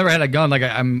know. I never had a gun. Like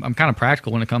I'm kind of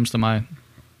practical when it comes to my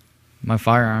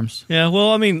firearms. Yeah,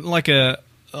 well, I mean,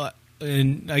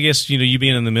 and I guess, you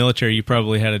being in the military, you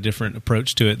probably had a different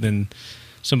approach to it than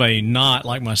somebody not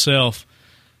like myself.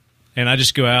 And I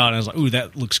just go out and I was like, ooh,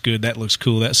 that looks good, that looks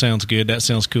cool, that sounds good, that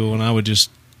sounds cool. And I would just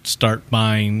start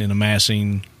buying and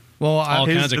amassing all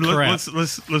kinds of crap.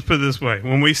 Let's put it this way.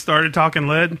 When we started talking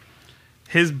lead,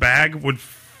 his bag would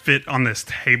fit on this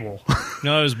table.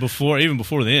 No, it was even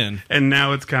before then. And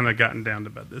now it's kind of gotten down to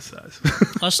about this size.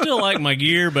 I still like my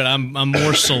gear, but I'm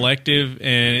more selective,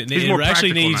 and He's more it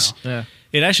actually practical needs now.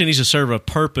 it actually needs to serve a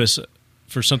purpose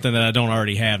for something that I don't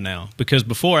already have now. Because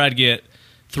before I'd get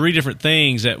 3 different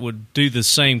things that would do the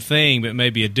same thing, but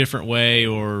maybe a different way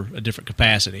or a different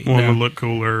capacity. One would look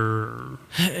cooler.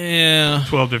 Yeah,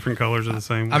 12 different colors of the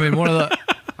same. I mean,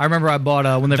 I remember I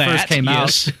bought when they first came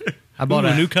yes. out. I bought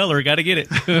a new color. Got to get it.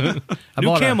 I new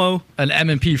bought camo. an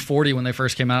M&P 40 when they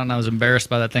first came out, and I was embarrassed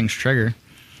by that thing's trigger.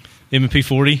 M&P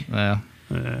 40. Yeah,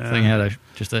 thing had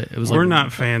it was We're like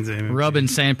not fans of him. rubbing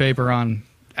sandpaper on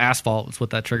asphalt. Is what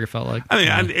that trigger felt like.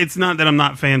 I mean, it's not that I'm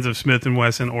not fans of Smith &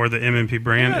 Wesson or the M&P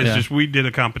brand. It's just we did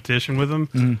a competition with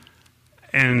them,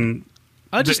 and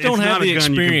I just don't have the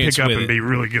experience you can pick up with and it. be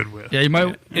really good with. Yeah, you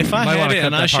might. If I might had wanna it cut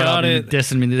and that I part shot out and it-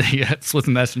 dissing me to Smith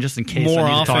 & Wesson just in case. More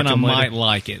I need to talk often, to I him later. might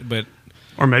like it, but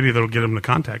Or maybe that'll get them to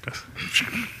contact us.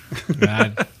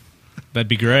 that'd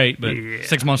be great. But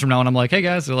 6 months from now, and I'm like, hey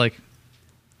guys, they're like,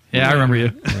 yeah, I remember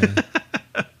you.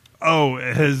 Oh,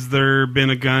 has there been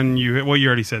a gun you... Well, you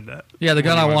already said that. Yeah, the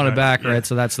gun I wanted back, Yeah. right?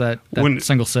 So that's that When-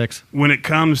 single 6. When it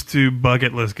comes to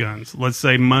bucket list guns, let's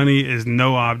say money is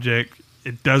no object.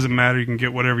 It doesn't matter. You can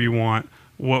get whatever you want.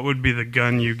 What would be the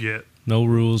gun you get? no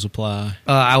rules apply.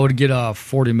 I would get a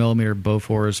 40 millimeter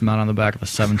Bofors mounted on the back of a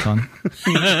 7-ton.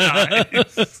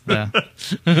 Nice. Yeah,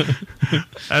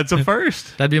 That's a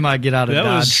first. that'd be my get out of That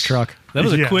Dodge was- truck. That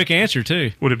was a Yeah. quick answer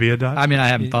too. Would it be a Dodge? I mean, I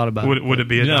haven't thought about it. would it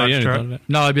be a No, Dodge you haven't truck? thought of it.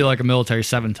 No, it'd be like a military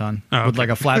 7-ton Oh, with okay. like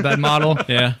a flatbed model.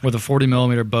 Yeah. with a 40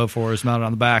 millimeter Bofors mounted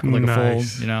on the back with like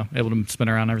Nice. a full, able to spin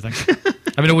around and everything.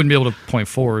 I mean, it wouldn't be able to point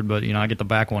forward, but I get the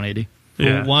back 180.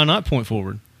 Yeah. Well, why not point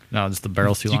forward? No, just the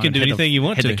barrel's too You long. can do Hit anything you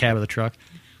want hit to. the cab of the truck.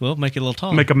 Well, make it a little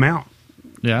taller. Make a mount.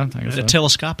 Yeah, I guess so.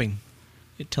 Telescoping.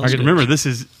 It tells. Remember, this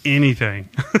is anything.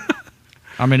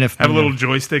 I mean, if Have a little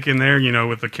joystick in there,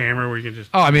 with the camera where you can just...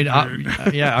 Oh, I mean,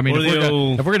 yeah. I mean,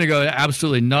 Or if we're gonna go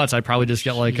absolutely nuts, I'd probably just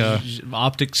get like a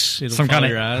optics. It'll some follow kind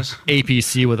your of eyes.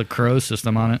 APC with a Crow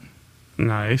system on it.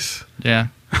 Nice. Yeah,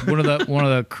 one of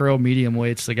the Crow medium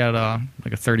weights. They got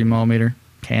like a 30 millimeter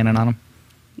cannon on them.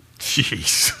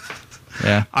 Jeez.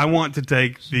 Yeah, I want to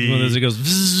take One of those that the... goes.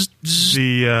 Zzz, zzz.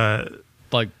 the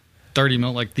like 30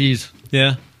 mil, like these.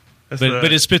 Yeah, that's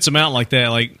but it spits them out like that,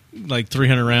 like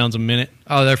 300 rounds a minute.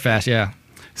 Oh, they're fast. Yeah,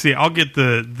 See, I'll get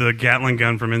the Gatling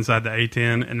gun from inside the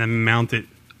A10 and then mount it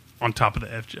on top of the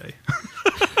FJ.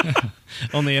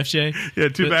 On the FJ, Yeah,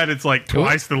 too bad it's like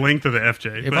twice the length of the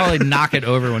FJ. you but probably knock it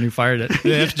over when you fired it. the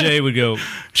FJ would go.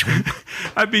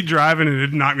 I'd be driving and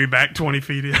it'd knock me back 20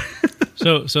 feet. In.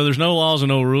 So there's no laws and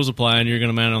no rules apply, and you're going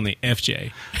to mount it on the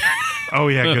FJ. Oh,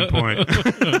 yeah, good point.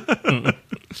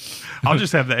 I'll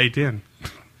just have the A10.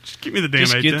 Just give me the damn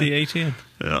Just A10. get the A10.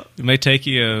 Yeah. It may take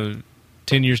you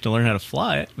 10 years to learn how to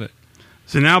fly it, but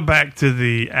So now back to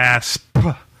the ASP.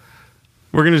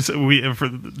 We're going to... For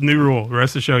the new rule, the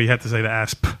rest of the show, you have to say the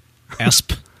ASP.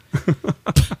 asp.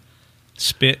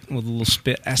 Spit with a little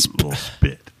spit. Asp.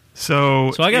 Bit.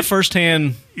 So So I got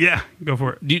firsthand. Yeah, go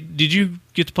for it. Did you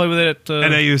get to play with it at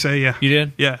At AUSA, yeah. You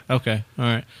did? Yeah. Okay. All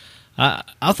right.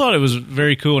 I thought it was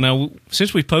very cool. Now,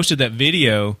 since we posted that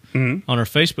video on our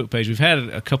Facebook page, we've had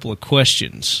a couple of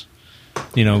questions.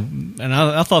 And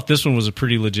I thought this one was a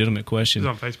pretty legitimate question. It's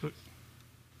on Facebook.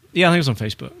 Yeah, I think it was on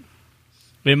Facebook.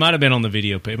 It might have been on the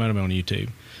video page. It might have been on YouTube.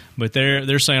 But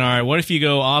they're saying, all right, what if you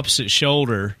go opposite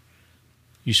shoulder,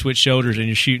 you switch shoulders, and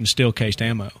you're shooting steel cased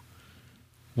ammo?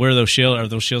 Where are those shells? Are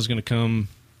those shells going to come?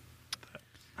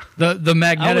 The I would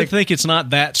magnetic. think it's not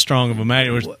that strong of a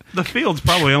magnet. The field's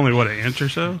probably only, an inch or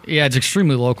so? Yeah, it's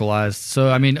extremely localized. So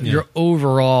I mean, your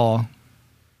overall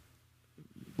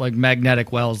like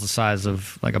magnetic well is the size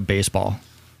of like a baseball.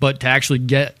 But to actually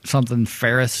get something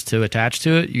ferrous to attach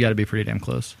to it, you got to be pretty damn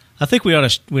close. I think we ought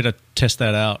to test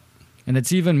that out. And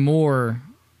it's even more.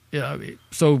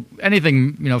 So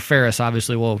anything ferrous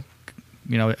obviously will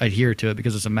adhere to it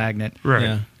because it's a magnet. Right.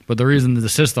 Yeah. But the reason that the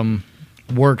system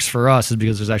works for us is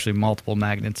because there's actually multiple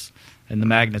magnets, and the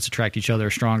magnets attract each other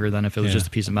stronger than if it was Yeah. just a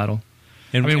piece of metal.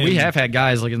 And, I mean, we have had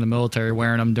guys like in the military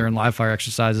wearing them during live fire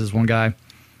exercises. One guy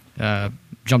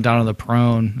jumped out of the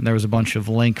prone, and there was a bunch of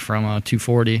link from a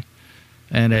 240,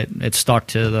 and it stuck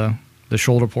to the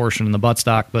shoulder portion and the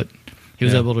buttstock, but he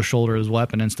was able to shoulder his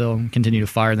weapon and still continue to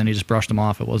fire. Then he just brushed him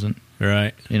off. It wasn't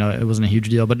right. It wasn't a huge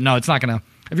deal. But no, it's not going to.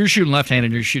 If you're shooting left-handed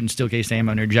and you're shooting steel case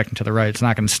ammo and you're ejecting to the right, it's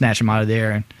not going to snatch him out of the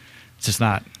air. And it's just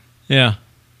not. Yeah.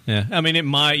 Yeah, I mean, you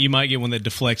might get one that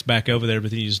deflects back over there,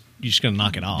 but then you're just going to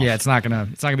knock it off. Yeah, it's not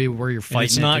going to be where you're fighting. And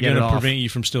it's not going to prevent you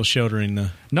from still shouldering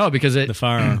because the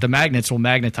firearm. The magnets will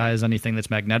magnetize anything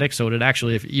that's magnetic, so it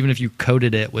actually, even if you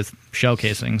coated it with shell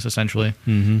casings, essentially,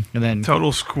 and then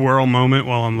total squirrel moment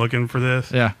while I'm looking for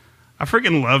this. Yeah, I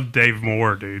freaking love Dave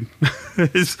Moore, dude.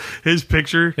 his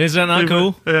picture. Is that not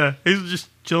cool? Yeah, he's just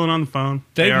chilling on the phone.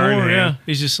 Dave Moore, yeah,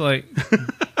 he's just like.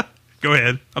 Go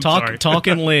ahead. I'm sorry.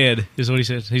 Talking lead is what he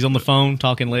says. He's on the phone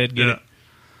talking lead. Get it?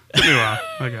 Took me a while.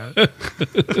 I got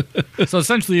it. So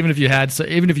essentially, even if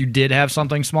you did have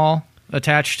something small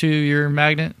attached to your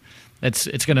magnet, it's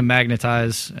going to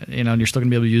magnetize. And you're still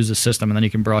going to be able to use the system, and then you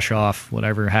can brush off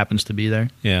whatever happens to be there.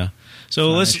 Yeah.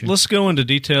 So let's go into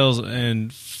details,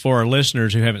 and for our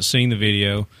listeners who haven't seen the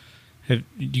video,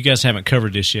 you guys haven't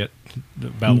covered this yet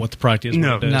about what the product is.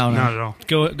 No, not at all.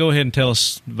 Go ahead and tell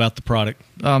us about the product.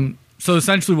 So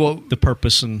essentially, the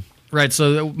purpose and right.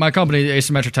 So my company,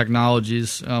 Asymmetric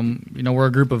Technologies, we're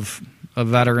a group of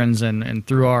veterans, and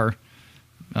through our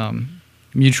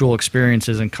mutual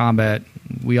experiences in combat,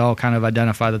 we all kind of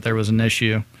identified that there was an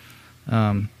issue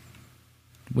when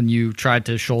you tried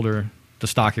to shoulder the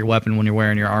stock of your weapon when you're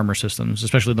wearing your armor systems,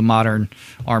 especially the modern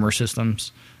armor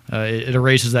systems. It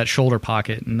erases that shoulder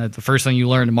pocket, and the first thing you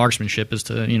learn in marksmanship is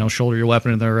to shoulder your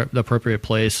weapon in the appropriate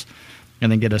place,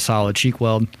 and then get a solid cheek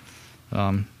weld.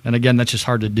 And again, that's just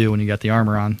hard to do when you got the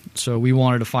armor on. So we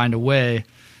wanted to find a way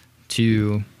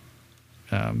to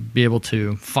be able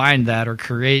to find that or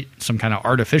create some kind of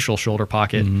artificial shoulder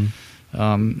pocket.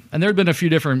 And there had been a few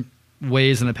different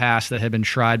ways in the past that had been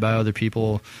tried by other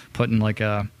people, putting like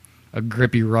a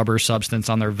grippy rubber substance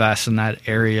on their vests in that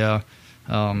area.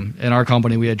 In our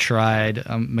company, we had tried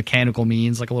mechanical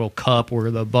means, like a little cup where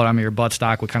the bottom of your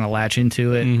buttstock would kind of latch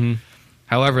into it.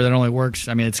 However, that only works.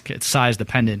 I mean, it's size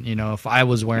dependent. If I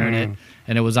was wearing it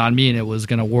and it was on me and it was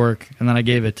going to work, and then I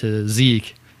gave it to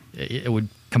Zeke, it would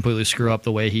completely screw up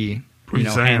the way he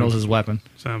handles his weapon.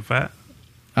 Sound fat?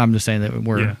 I'm just saying that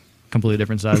we're completely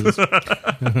different sizes.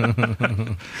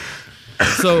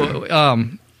 So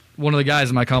one of the guys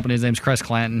in my company, his name's Chris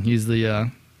Clanton. He's the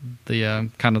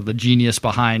kind of the genius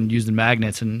behind using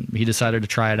magnets, and he decided to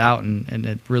try it out, and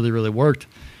it really, really worked.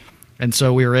 And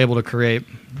so we were able to create,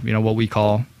 what we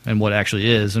call, and what actually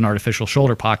is, an artificial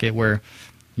shoulder pocket where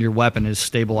your weapon is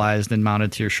stabilized and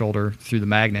mounted to your shoulder through the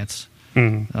magnets.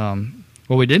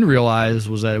 What we didn't realize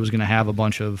was that it was going to have a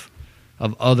bunch of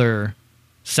other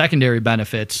secondary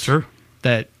benefits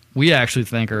that we actually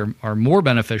think are more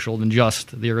beneficial than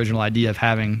just the original idea of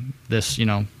having this,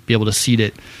 be able to seat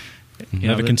it.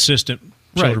 Have a consistent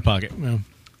shoulder pocket.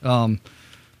 Yeah.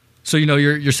 So,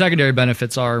 your secondary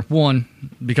benefits are, one,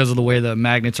 because of the way the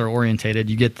magnets are orientated,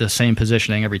 you get the same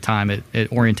positioning every time. It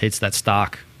orientates that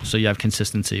stock, so you have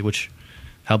consistency, which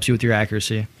helps you with your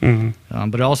accuracy.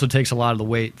 But it also takes a lot of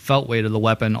the felt weight of the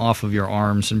weapon off of your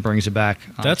arms and brings it back.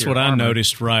 That's what I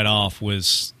noticed right off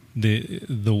was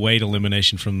the weight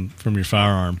elimination from your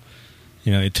firearm.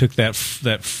 It took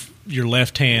that your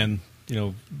left hand,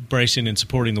 bracing and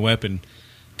supporting the weapon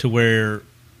to where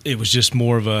it was just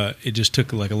more of it just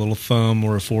took like a little thumb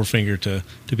or a forefinger to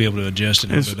be able to adjust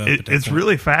it. It's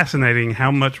really fascinating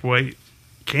how much weight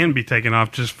can be taken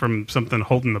off just from something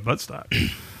holding the buttstock.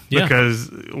 Because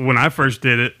when I first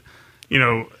did it,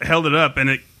 held it up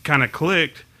and it kind of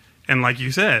clicked. And like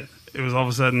you said, it was all of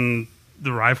a sudden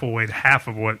the rifle weighed half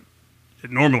of what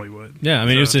it normally would. Yeah, I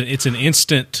mean, it's an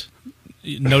instant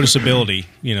noticeability,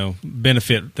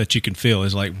 benefit that you can feel.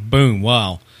 It's like, boom,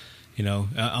 wow.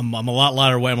 I'm a lot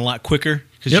lighter weight. I'm a lot quicker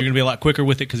because you're going to be a lot quicker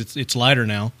with it because it's lighter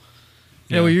now.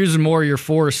 Yeah, we're using more of your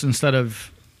force instead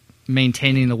of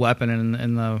maintaining the weapon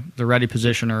in the ready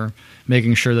position or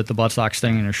making sure that the buttstock's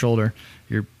staying in your shoulder.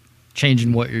 You're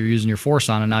changing what you're using your force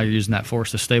on, and now you're using that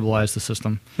force to stabilize the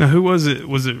system. Now, who was it?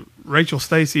 Was it Rachel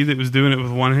Stacy that was doing it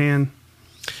with one hand?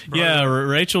 Yeah,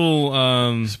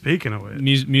 Rachel. Speaking of it,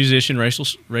 musician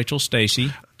Rachel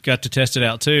Stacy got to test it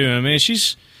out too. I mean,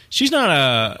 she's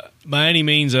not by any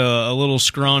means a little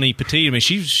scrawny petite. I mean,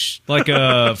 she's like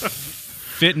a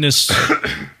fitness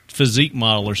physique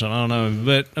model or something. I don't know,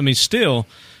 but I mean, still,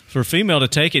 for a female to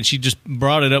take it, she just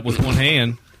brought it up with one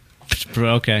hand.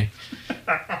 Okay.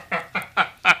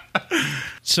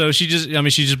 So she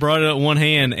just brought it up one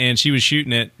hand and she was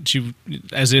shooting it.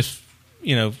 As if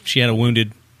she had a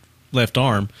wounded left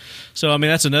arm. So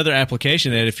that's another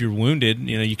application that if you're wounded,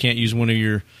 you can't use one of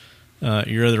your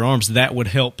other arms. That would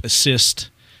help assist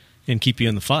and keep you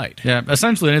in the fight. Yeah,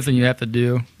 essentially anything you have to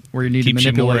do where you need Keeps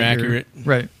to manipulate you more accurate.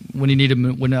 Right, when you need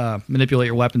to manipulate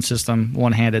your weapon system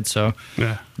one-handed. So,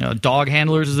 dog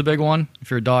handlers is a big one. If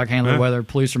you're a dog handler, whether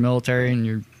police or military, and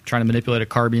you're trying to manipulate a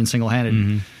carbine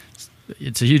single-handed,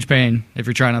 it's a huge pain if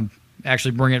you're trying to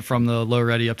actually bring it from the low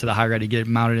ready up to the high ready, get it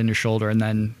mounted in your shoulder, and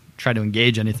then try to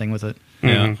engage anything with it.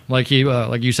 Yeah, like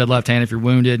you said, left hand. If you're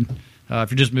wounded,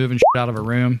 if you're just moving shit out of a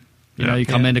room. You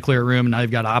come in to clear a room, and now you've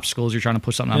got obstacles. You're trying to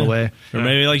push something out of the way. Or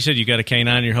maybe, like you said, you got a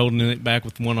canine. You're holding it back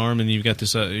with one arm, and you've got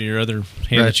this your other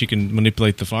hand that you can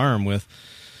manipulate the firearm with.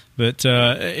 But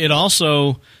it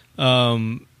also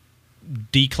declasp.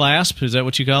 Is that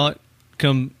what you call it?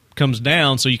 Comes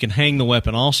down, so you can hang the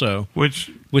weapon also. Which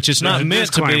it's not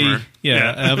meant to be.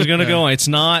 Yeah, I was going to go on. It's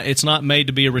not made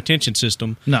to be a retention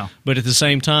system. No, but at the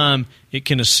same time, it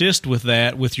can assist with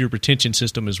that with your retention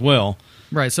system as well.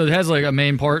 Right, so it has like a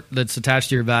main part that's attached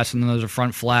to your vest, and then there's a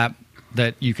front flap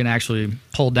that you can actually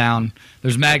pull down.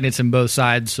 There's magnets in both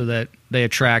sides so that they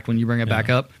attract when you bring it back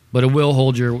up, but it will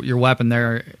hold your weapon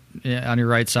there on your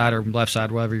right side or left side,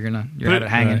 wherever you're at it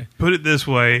hanging. Right. Put it this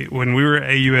way: when we were at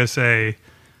AUSA,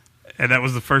 and that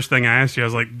was the first thing I asked you, I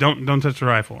was like, "Don't touch the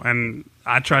rifle," and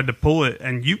I tried to pull it,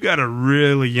 and you got to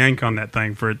really yank on that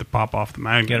thing for it to pop off the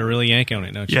magnet. Got to really yank on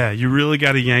it, don't you? Yeah, you really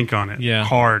got to yank on it. Yeah,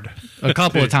 hard. A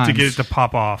couple of times to get it to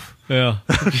pop off. Yeah.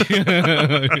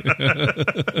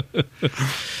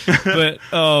 But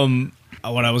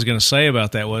what I was going to say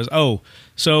about that was,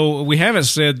 so we haven't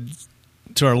said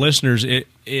to our listeners, it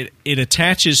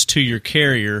attaches to your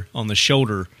carrier on the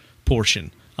shoulder portion.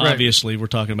 Right. Obviously, we're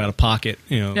talking about a pocket.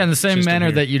 Yeah, in the same manner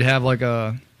here. that you'd have like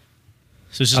a.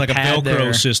 So it's just like a Velcro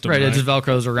there. system, right? It just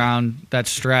Velcros around that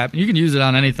strap. You can use it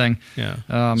on anything. Yeah.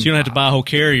 So you don't have to buy a whole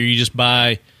carrier. You just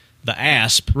buy the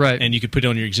ASP, right? And you could put it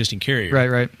on your existing carrier.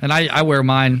 Right. And I wear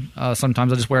mine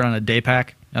sometimes. I just wear it on a day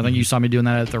pack. I think you saw me doing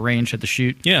that at the range at the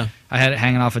shoot. Yeah. I had it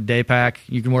hanging off a day pack.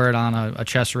 You can wear it on a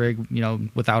chest rig,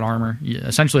 without armor.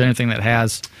 Essentially anything that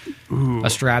has a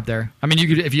strap there. I mean, you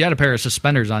could, if you had a pair of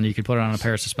suspenders on, you could put it on a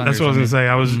pair of suspenders. That's what I was going to say.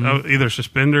 I was either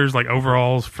suspenders, like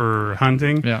overalls for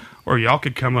hunting, or y'all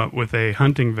could come up with a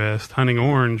hunting vest, hunting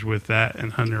orange with that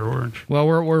and hunter orange. Well,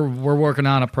 we're working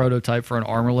on a prototype for an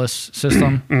armorless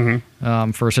system,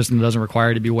 for a system that doesn't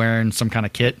require you to be wearing some kind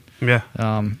of kit. Yeah.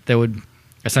 That would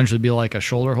essentially be like a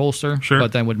shoulder holster,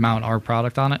 but then would mount our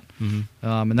product on it.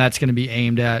 And that's going to be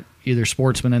aimed at either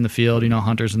sportsmen in the field,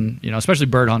 hunters, and especially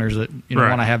bird hunters that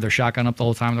want to have their shotgun up the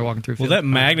whole time they're walking through. Well, that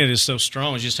magnet is so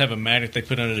strong. You just have a magnet they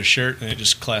put under their shirt, and it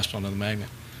just clasps onto the magnet.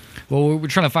 Well, we're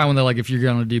trying to find one that, like, if you're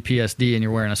going to do PSD and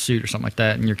you're wearing a suit or something like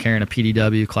that, and you're carrying a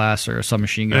PDW class or a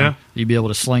submachine gun, you'd be able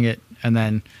to sling it, and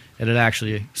then it'd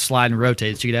actually slide and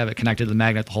rotate, so you could have it connected to the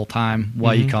magnet the whole time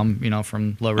while you come,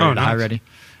 from low ready to high ready.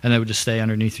 And it would just stay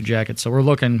underneath your jacket. So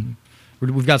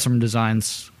we've got some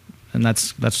designs, and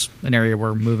that's an area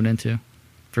we're moving into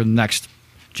for the next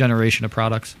generation of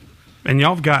products. And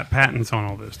y'all have got patents on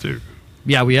all this too.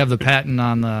 Yeah, we have the patent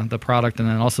on the product, and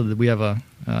then also we have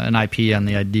an IP on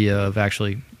the idea of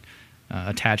actually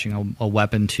attaching a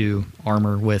weapon to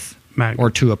armor with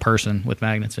or to a person with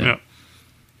magnets. Yeah,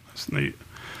 that's neat.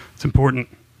 It's important.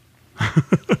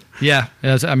 Yeah,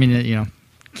 I mean,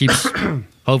 keeps.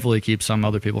 Hopefully keep some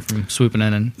other people from swooping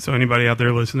in. And so anybody out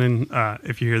there listening,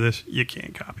 if you hear this, you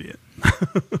can't copy it.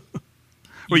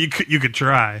 Well, you could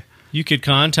try. You could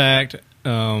contact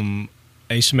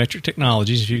Asymmetric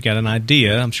Technologies if you've got an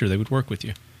idea. I'm sure they would work with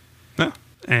you. No.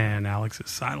 And Alex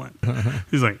is silent.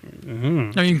 He's like,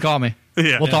 No, you can call me.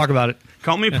 Yeah. We'll talk about it.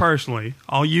 Call me personally.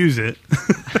 I'll use it.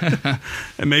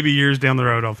 And maybe years down the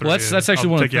road, I'll throw that's actually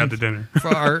one take you out to dinner.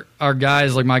 For our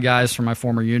guys, like my guys from my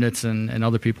former units and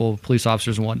other people, police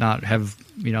officers and whatnot, have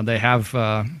they have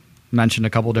mentioned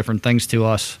a couple different things to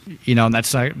us. And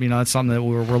that's that's something that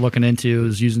we're looking into,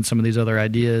 is using some of these other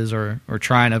ideas or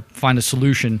trying to find a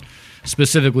solution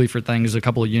specifically for things. A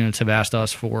couple of units have asked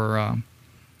us for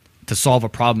to solve a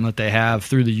problem that they have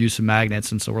through the use of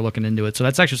magnets, and so we're looking into it. So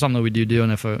that's actually something that we do.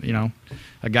 And if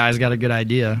a guy's got a good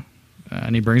idea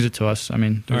and he brings it to us, I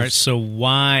mean, all right. So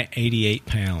why 88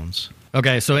 pounds?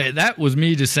 Okay, so that was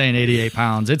me just saying 88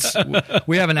 pounds.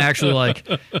 We haven't actually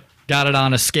got it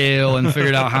on a scale and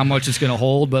figured out how much it's going to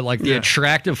hold, but the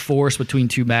attractive force between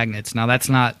two magnets. Now that's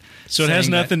not. So it has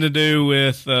nothing to do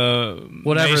with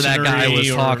whatever that guy was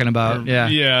talking about.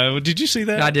 Yeah. Did you see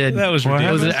that? I did. That was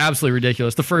ridiculous. It was absolutely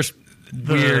ridiculous. The first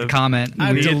weird comment.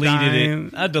 I deleted dying.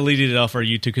 it. I deleted it off our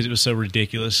YouTube because it was so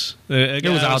ridiculous. It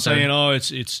was out saying, there. "Oh,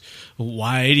 it's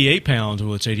why 88 pounds?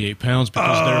 Well, it's 88 pounds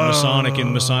because they're Masonic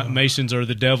and Masons are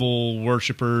the devil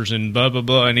worshippers and blah blah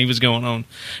blah." And he was going on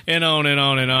and on and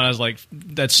on and on. I was like,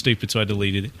 "That's stupid," so I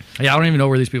deleted it. Yeah, I don't even know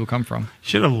where these people come from.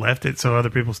 Should have left it so other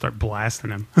people start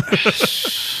blasting him.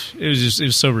 It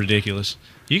was so ridiculous.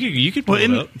 You could pull Well,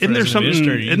 it up. isn't there something? Isn't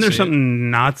Isn't there something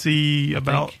Nazi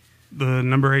about the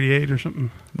number 88 or something?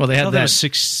 Well, they had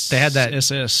that. They had that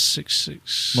SS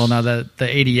 66. Well, now the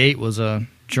 88 was a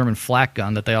German flak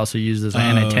gun that they also used as an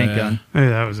anti-tank gun. Yeah,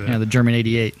 that was it. Yeah, the German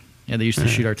 88. Yeah, they used to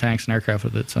shoot our tanks and aircraft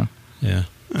with it. So Yeah.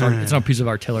 it's not a piece of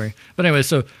artillery. But anyway,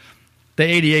 so the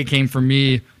 88 came from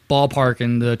me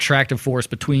ballparking the attractive force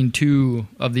between two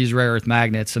of these rare earth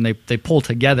magnets, and they pull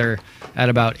together at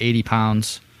about 80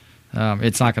 pounds.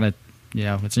 It's not going to,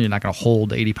 you're not going to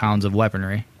hold 80 pounds of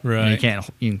weaponry. Right.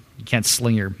 You can't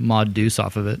sling your Mod Deuce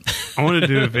off of it. I want to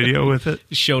do a video with it.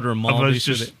 Showed her a Of mall us with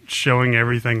just it. showing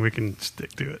everything we can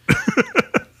stick to it.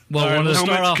 Well, All right, one of the,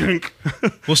 start off- Kunk.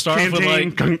 We'll start off with Canteen,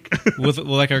 like kunk. with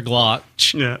like our Glock,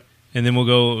 Yeah. and then we'll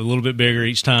go a little bit bigger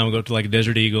each time. We'll go up to like a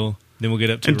Desert Eagle. Then we'll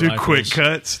get up to And do rifles. quick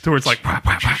cuts to where it's like, wah,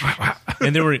 wah, wah, wah, wah.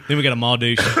 And then we got a Mall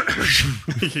Deuce.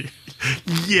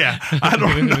 Yeah, I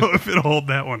don't know if it'll hold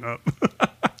that one up.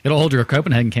 it'll hold your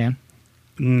Copenhagen can,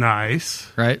 Nice.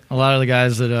 right? A lot of the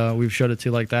guys that we've showed it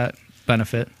to like that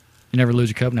benefit. You never lose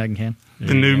your Copenhagen can.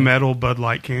 The new metal Bud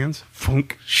Light cans.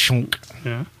 Funk. Shunk.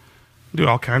 Yeah. Do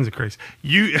all kinds of crazy.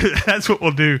 That's what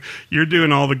we'll do. You're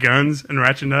doing all the guns and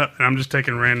ratcheting up, and I'm just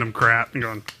taking random crap and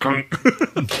going, kunk.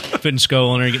 Putting skull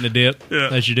on there and getting the dip Yeah.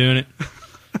 as you're doing it.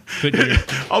 Putting your,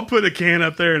 I'll put a can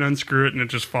up there and unscrew it, and it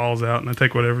just falls out, and I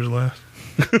take whatever's left.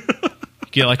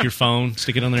 get like your phone,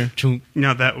 stick it on there. Chunk.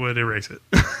 Now that would erase it.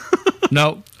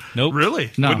 No, Nope.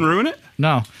 Really? No. Wouldn't ruin it?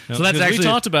 no. No, So that's 'cause actually. we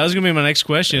talked about. This is going to be my next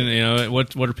question. You know,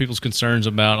 what are people's concerns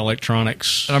about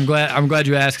electronics? And I'm glad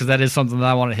you asked because that is something that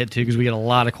I want to hit to because we get a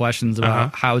lot of questions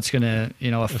about how it's going to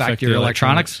affect your the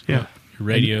electronics. Yeah. Your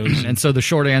radios. And so the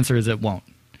short answer is it won't.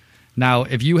 Now,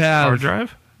 if you have Hard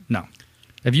drive? no,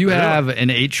 if you have an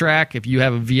 8-track, if you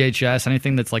have a VHS,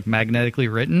 anything that's like magnetically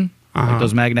written, like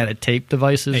those magnetic tape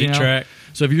devices, 8-track.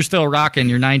 So if you're still rocking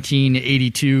your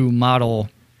 1982 model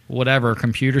whatever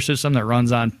computer system that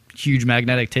runs on huge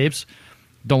magnetic tapes,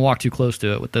 don't walk too close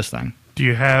to it with this thing. Do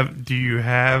you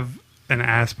have an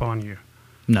ASP on you?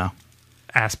 No.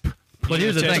 ASP. But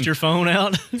here's the Test thing. your phone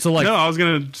out. So like No, I was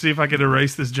going to see if I could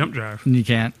erase this jump drive. you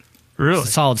can't. Really? It's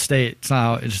a solid state. It's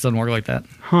not. It just doesn't work like that.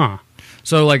 Huh.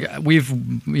 So like we've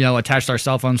attached our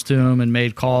cell phones to them and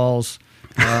made calls.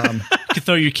 You can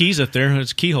throw your keys up there.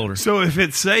 It's a key holder. So if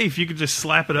it's safe, you could just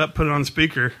slap it up, put it on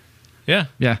speaker. Yeah.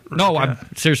 Yeah. No, Yeah.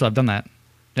 seriously, I've done that.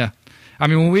 Yeah. I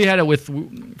mean, when we had it with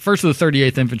first of the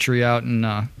 38th Infantry out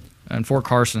in Fort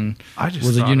Carson, I just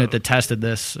was a thought unit of- that tested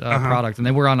this product, and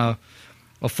they were on a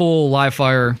full live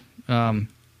fire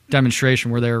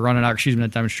demonstration where they were running out. Excuse me,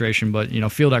 not demonstration, but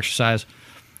field exercise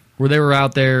where they were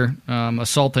out there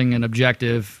assaulting an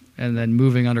objective and then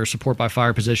moving under support by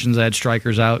fire positions. They had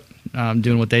strikers out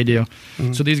doing what they do.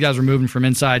 So these guys were moving from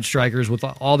inside strikers with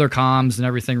all their comms and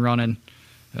everything running.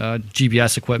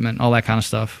 GPS equipment, all that kind of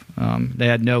stuff. They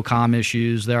had no comm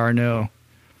issues.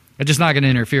 It's just not going to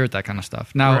interfere with that kind of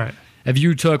stuff. Now, Right. if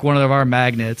you took one of our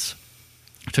magnets,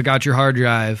 took out your hard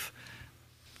drive,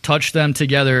 touched them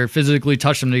together, physically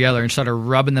touched them together, and started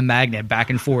rubbing the magnet back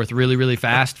and forth really, really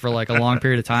fast for like a long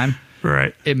period of time,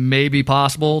 Right. it may be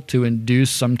possible to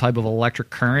induce some type of electric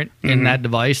current in that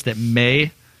device that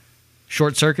may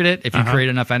short circuit it if you create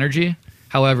enough energy.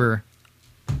 However,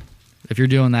 if you're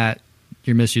doing that,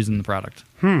 you're misusing the product.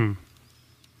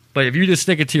 But if you just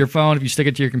stick it to your phone, if you stick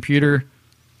it to your computer,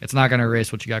 it's not going to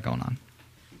erase what you got going on.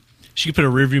 She could put a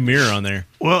rearview mirror on there.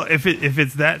 Well, if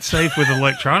it's that safe with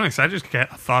electronics, I just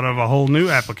thought of a whole new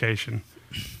application.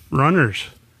 Runners.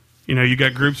 You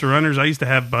got groups of runners. I used to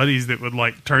have buddies that would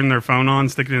like turn their phone on,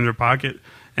 stick it in their pocket,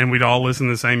 and we'd all listen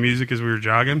to the same music as we were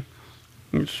jogging.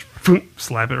 And just,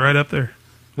 slap it right up there.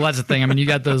 Well, that's the thing. I mean, you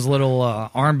got those little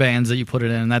armbands that you put it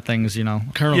in, and that thing's,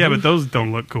 Colonel Yeah, Who? but those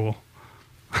don't look cool.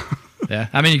 yeah.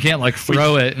 I mean, you can't like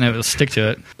throw it and it will stick to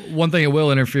it. One thing it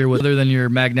will interfere with, other than your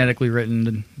magnetically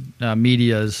written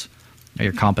media, is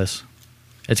your compass.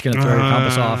 It's going to throw your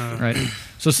compass off, right?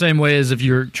 So same way as if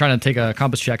you're trying to take a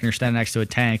compass check and you're standing next to a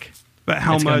tank, But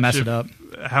how it's going to much? mess it up.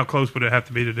 How close would it have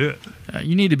to be to do it?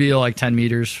 You need to be like 10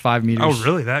 meters, 5 meters. Oh,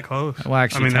 really? That close? Well,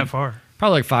 actually, I mean, 10. that far.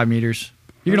 Probably like 5 meters.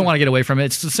 You're going to want to get away from it.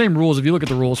 It's the same rules. If you look at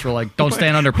the rules for like, don't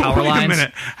stand under power Wait lines. a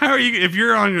minute. How are you if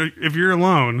you're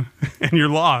alone and you're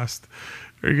lost?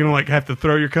 Are you gonna like have to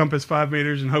throw your compass 5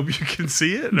 meters and hope you can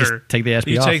see it? Just Or take the ASP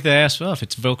You off. take the ass off.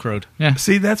 It's Velcroed. Yeah.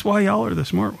 see, that's why y'all are the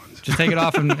smart ones. Just take it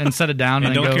off and set it down.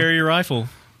 And then don't go. carry your rifle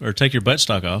or take your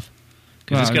buttstock off.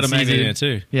 Because Well, it's got a it's magnet easy. in it,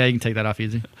 too. Yeah, you can take that off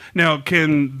easy. Now,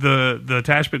 can the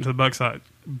attachment to the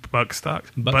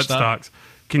buttstocks?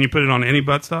 Can you put it on any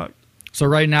buttstock? So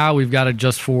right now we've got it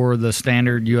just for the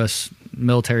standard U.S.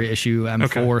 military issue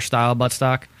M4 style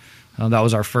buttstock. That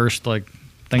was our first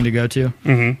thing to go to,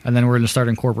 and then we're going to start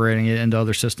incorporating it into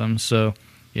other systems. So,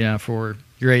 for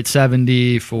your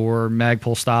 870, for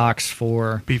Magpul stocks,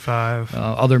 for P5.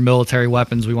 other military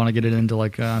weapons, we want to get it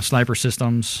into sniper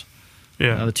systems,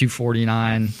 Yeah. the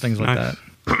 249, things like Nice.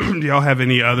 that. Do y'all have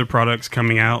any other products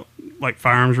coming out, like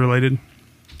firearms related?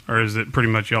 Or is it pretty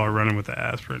much y'all are running with the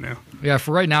ASP right now? Yeah,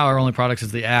 for right now, our only products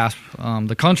is the ASP.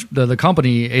 The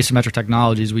company, Asymmetric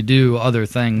Technologies, we do other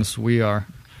things. We are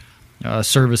a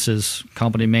services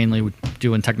company, mainly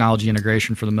doing technology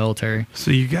integration for the military.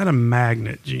 So you got a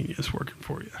magnet genius working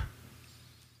for you,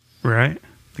 right?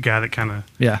 The guy that kind of...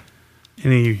 Yeah.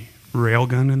 Any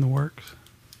railgun in the works?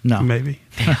 No. Maybe?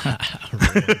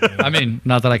 I mean,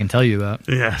 not that I can tell you about.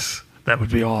 Yes. That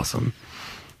would be awesome.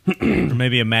 Or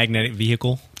maybe a magnetic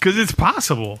vehicle. Because it's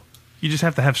possible. You just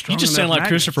have to have strong You just sound enough like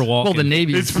magnets. Christopher Walken. Well,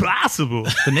 the It's possible.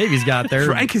 Navy's got their...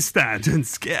 Frankenstein didn't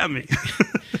scare me.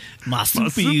 My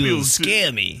superheroes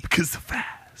scare me. Because they're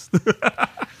fast.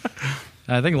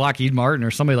 I think Lockheed Martin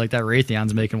or somebody like that,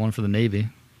 Raytheon's making one for the Navy.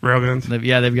 Railguns.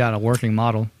 They've got a working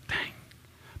model.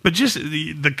 But just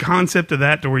the concept of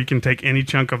that to where you can take any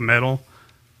chunk of metal,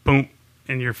 boom,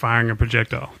 and you're firing a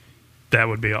projectile. That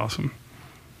would be awesome.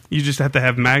 You just have to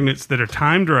have magnets that are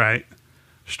timed right,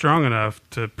 strong enough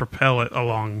to propel it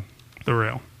along the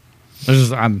rail.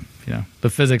 The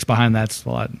physics behind that's a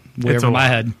lot way It's over a my lot.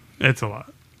 head. It's a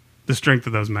lot. The strength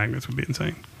of those magnets would be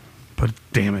insane. But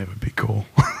damn, it would be cool.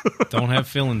 Don't have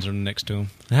fillings next to them.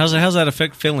 How's that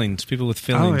affect fillings? People with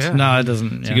fillings. Oh, yeah. No, it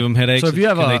doesn't. To give them headaches? So if you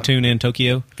have Can they tune in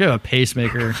Tokyo? If you have a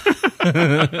pacemaker,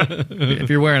 if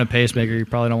you're wearing a pacemaker, you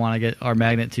probably don't want to get our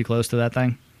magnet too close to that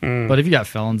thing. But if you got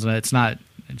fillings in it, it's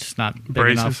just not big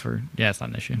Braces? enough for. Yeah, it's not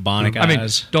an issue. Bionic I mean,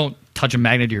 eyes. don't touch a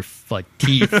magnet to your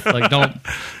teeth. Don't.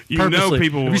 You know purposely.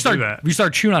 people If will you start, do that. If you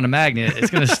start chewing on a magnet, it's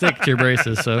going to stick to your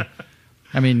braces. So,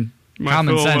 I mean, Might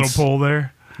common feel a sense. little pull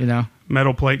there.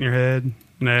 Metal plate in your head,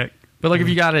 neck. But if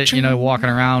you got it, walking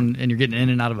around and you're getting in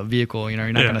and out of a vehicle,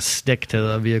 you're not going to stick to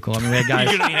the vehicle. I mean, we had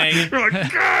guys. You're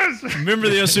like, guys! Remember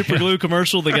the super glue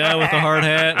commercial? The guy with the hard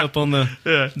hat up on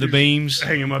the beams.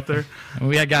 Hang him up there.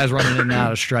 We had guys running in and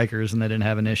out of strikers, and they didn't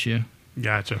have an issue.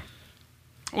 Gotcha.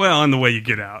 Well, and the way you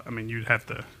get out, I mean, you'd have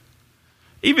to.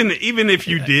 Even if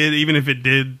it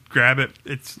did grab it,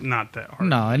 it's not that hard.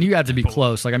 No, and you have to be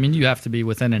close. You have to be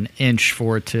within an inch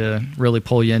for it to really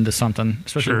pull you into something,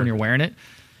 especially Sure. when you're wearing it.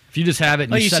 If you just have it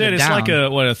and Like you you set said, it it's down, like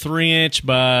a 3-inch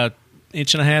by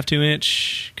 1.5,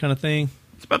 2-inch kind of thing.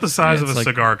 It's about the size Yeah, of a it's like-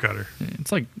 cigar cutter.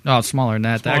 it's it's smaller than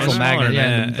that. The Smaller actual magnet, than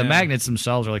yeah, that, the yeah. magnets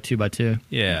themselves are like 2x2.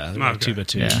 Yeah, they're like Okay.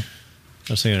 2x2. Yeah.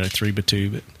 I was thinking like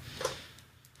 3x2, but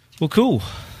well, cool.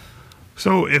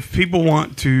 So, if people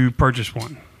want to purchase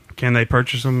one, can they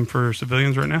purchase them for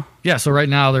civilians right now? Yeah, so right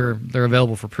now they're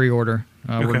available for pre-order.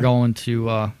 Okay. We're going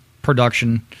to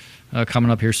production coming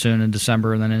up here soon in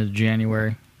December and then into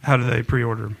January. How do they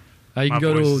pre-order them? You My can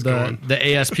go voice to is going.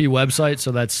 the ASP website,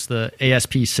 so that's the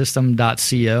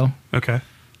aspsystem.co. Okay.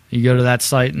 You go to that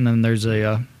site, and then there's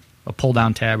a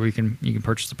pull-down tab where you can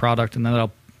purchase the product, and then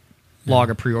it'll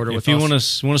log a pre-order with If you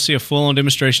us. want to see a full-on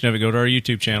demonstration of it, go to our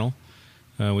YouTube channel.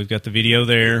 We've got the video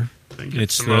there. I think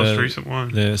it's the most recent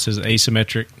one. It says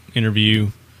asymmetric interview,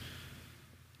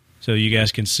 so you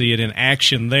guys can see it in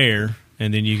action there,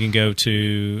 and then you can go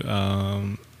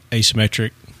to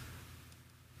asymmetric.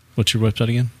 What's your website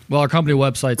again? Well, our company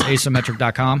website's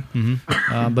asymmetric.com,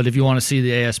 but if you want to see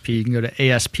the ASP, you can go to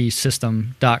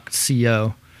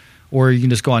aspsystem.co, or you can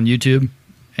just go on YouTube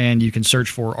and you can search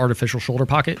for artificial shoulder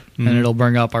pocket, and it'll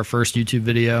bring up our first YouTube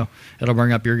video. It'll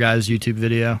bring up your guys' YouTube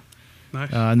video.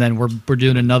 Nice. And then we're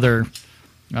doing another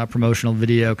promotional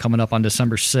video coming up on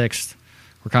December 6th.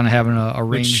 We're kind of having a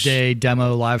range Which day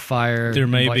demo live fire. There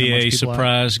may inviting be bunch a of people out.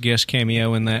 surprise guest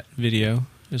cameo in that video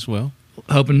as well.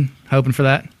 Hoping for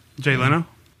that. Jay Leno?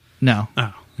 No,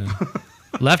 Oh.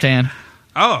 left hand.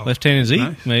 Oh. Left-handed Z,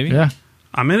 Nice. maybe. Yeah,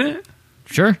 I'm in it?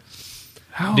 sure.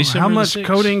 How December the much 6th.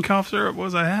 codeine cough syrup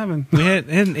was I having? It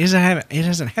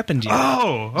hasn't happened yet.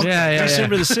 Oh. Okay. Yeah.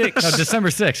 December the 6th. No, December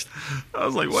 6th. I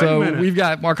was like, wait a So minute. we've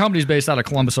got our company's based out of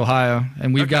Columbus, Ohio,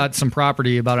 and we've got some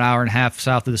property about an hour and a half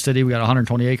south of the city. We got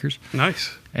 120 acres, Nice.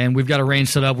 and we've got a range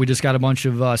set up. We just got a bunch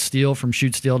of steel from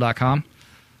shootsteel.com.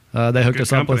 They hooked Good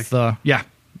us up company. with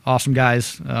awesome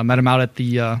guys. Met them out at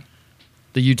the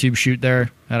YouTube shoot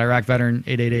there at Iraq Veteran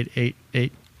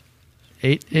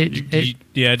 888-888.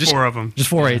 Yeah, just 4 of them. Just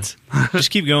 4 8s.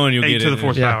 Just keep going. You'll 8 get to it. the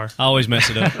 4th Yeah. power. I always mess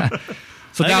it up.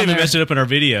 So I down even there, messed it up in our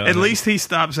video. At least he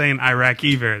stopped saying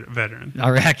Iraqi veteran.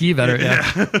 Iraqi veteran.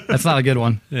 Yeah. That's not a good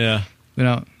one. Yeah.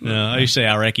 No, I used to say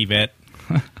Iraqi vet.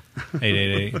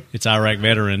 888. It's Iraq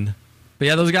veteran. But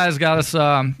yeah, those guys got us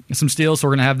some steel, so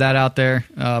we're gonna have that out there.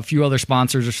 A few other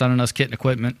sponsors are sending us kit and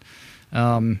equipment.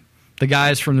 The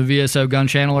guys from the VSO Gun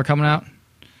Channel are coming out.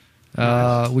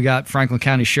 We got Franklin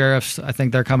County Sheriffs. I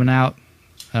think they're coming out.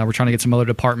 We're trying to get some other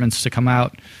departments to come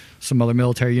out, some other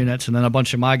military units, and then a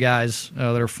bunch of my guys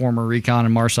that are former recon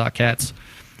and MARSOC cats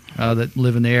that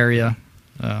live in the area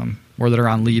or that are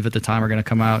on leave at the time are going to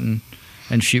come out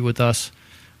and shoot with us.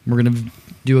 We're going to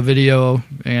do a video,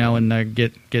 and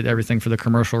get everything for the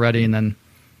commercial ready, and then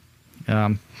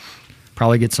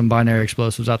probably get some binary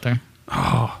explosives out there.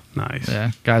 Oh, nice.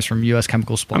 Yeah, guys from U.S.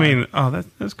 Chemical Supply. I mean,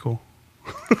 that's cool.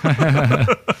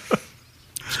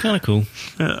 It's kind of cool.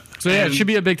 So yeah, it should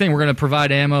be a big thing. We're going to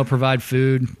provide ammo, provide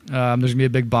food. There's going to be a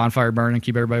big bonfire burning,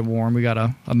 keep everybody warm. We got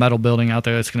a metal building out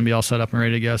there that's going to be all set up and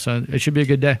ready to go. So it should be a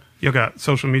good day. You got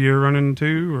social media running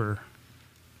too, or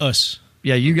Us.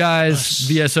 Yeah, you guys,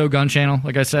 VSO Gun Channel,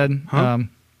 like I said. Huh?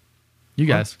 You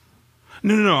guys.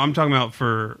 No. I'm talking about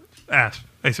for ASP,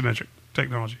 Asymmetric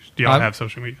Technologies. Do y'all have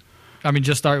social media? I mean,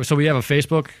 just start. So we have a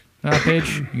Facebook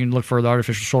page. You can look for the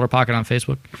Artificial Shoulder Pocket on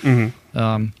Facebook.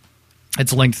 Mm-hmm.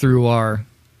 It's linked through our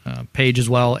page as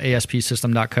well,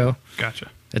 aspsystem.co. Gotcha.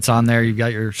 It's on there. You've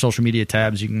got your social media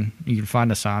tabs. You can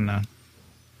find us on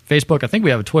Facebook. I think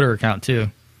we have a Twitter account too.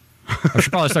 I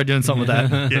should probably start doing something with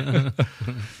that. Yeah.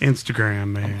 Instagram,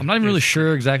 man. I'm not even really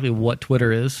sure exactly what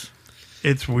Twitter is.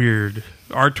 It's weird.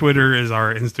 Our Twitter is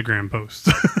our Instagram post.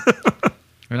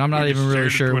 And I'm not even really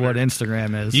shared sure Twitter. what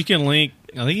Instagram is. You can link.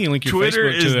 I think you can link your Twitter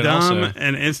Facebook is to it dumb, also.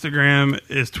 and Instagram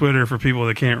is Twitter for people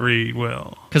that can't read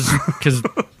well. Because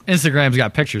Instagram's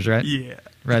got pictures, right? Yeah.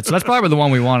 Right. So that's probably the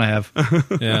one we want to have.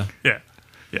 Yeah. Yeah.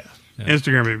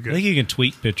 Instagram would be I think good. you can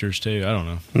tweet pictures too. I don't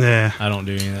know. Yeah. I don't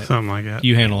do any of that. Something like that.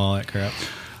 You handle all that crap.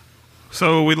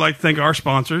 So we'd like to thank our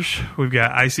sponsors. We've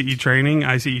got ICE Training,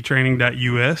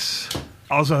 icetraining.us.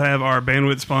 Also have our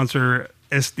bandwidth sponsor,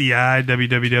 SDI,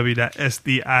 www.sdi.edu.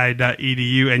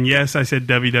 And yes, I said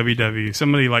www.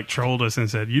 Somebody trolled us and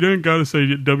said, you don't got to say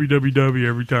www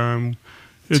every time.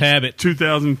 It's Habit.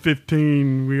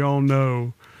 2015. We all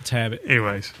know. It's habit.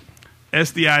 Anyways,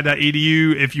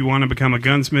 SDI.edu if you want to become a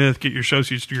gunsmith, get your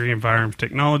associate's degree in firearms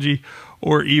technology,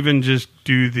 or even just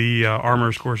do the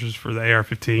armors courses for the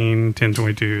AR-15,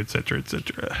 1022, etc.,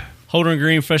 etc. Holder and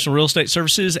Green Professional Real Estate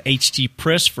Services, HG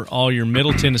Press for all your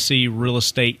Middle Tennessee real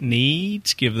estate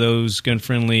needs. Give those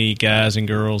gun-friendly guys and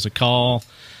girls a call.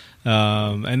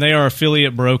 And they are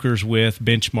affiliate brokers with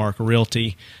Benchmark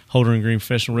Realty. Holder and Green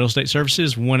Professional Real Estate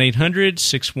Services,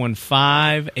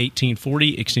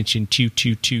 1-800-615-1840, extension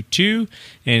 2222.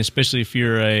 And especially if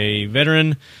you're a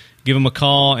veteran, give them a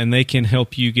call, and they can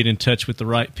help you get in touch with the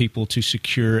right people to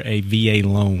secure a VA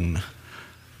loan.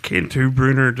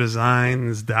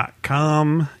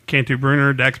 CantuBrunerDesigns.com. Cantu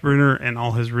Bruner, Dax Bruner, and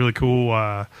all his really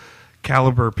cool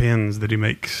caliber pins that he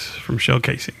makes from shell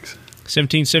casings.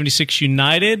 1776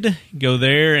 United. Go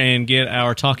there and get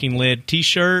our Talking Lead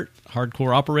t-shirt,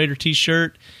 Hardcore Operator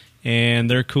t-shirt, and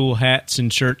their cool hats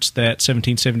and shirts that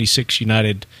 1776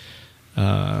 United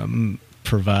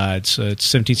provides. So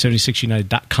it's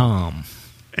 1776united.com.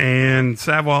 And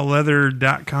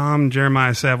SavoyLeather.com.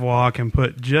 Jeremiah Savoy can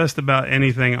put just about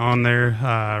anything on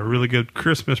there. Really good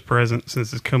Christmas present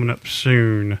since it's coming up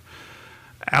soon.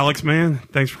 Alex, man,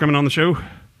 thanks for coming on the show.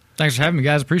 Thanks for having me,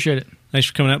 guys. Appreciate it. Thanks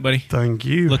for coming out, buddy. Thank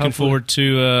you. Looking forward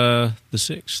to the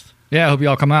 6th. Yeah, I hope you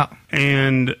all come out.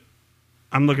 And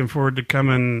I'm looking forward to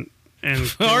coming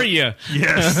and Are you?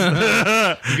 Yes.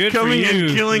 Good Coming for you.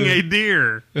 and killing a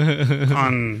deer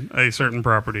on a certain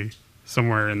property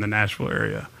somewhere in the Nashville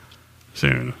area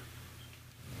soon.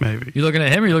 Maybe. You looking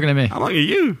at him or you looking at me? I'm looking at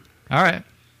you. All right.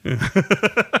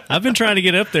 I've been trying to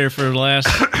get up there for the last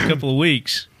couple of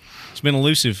weeks. It's been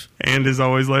elusive. And as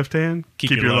always, left hand,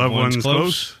 keep your loved ones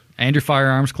close. And your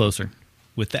firearms closer.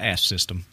 With the ASP system.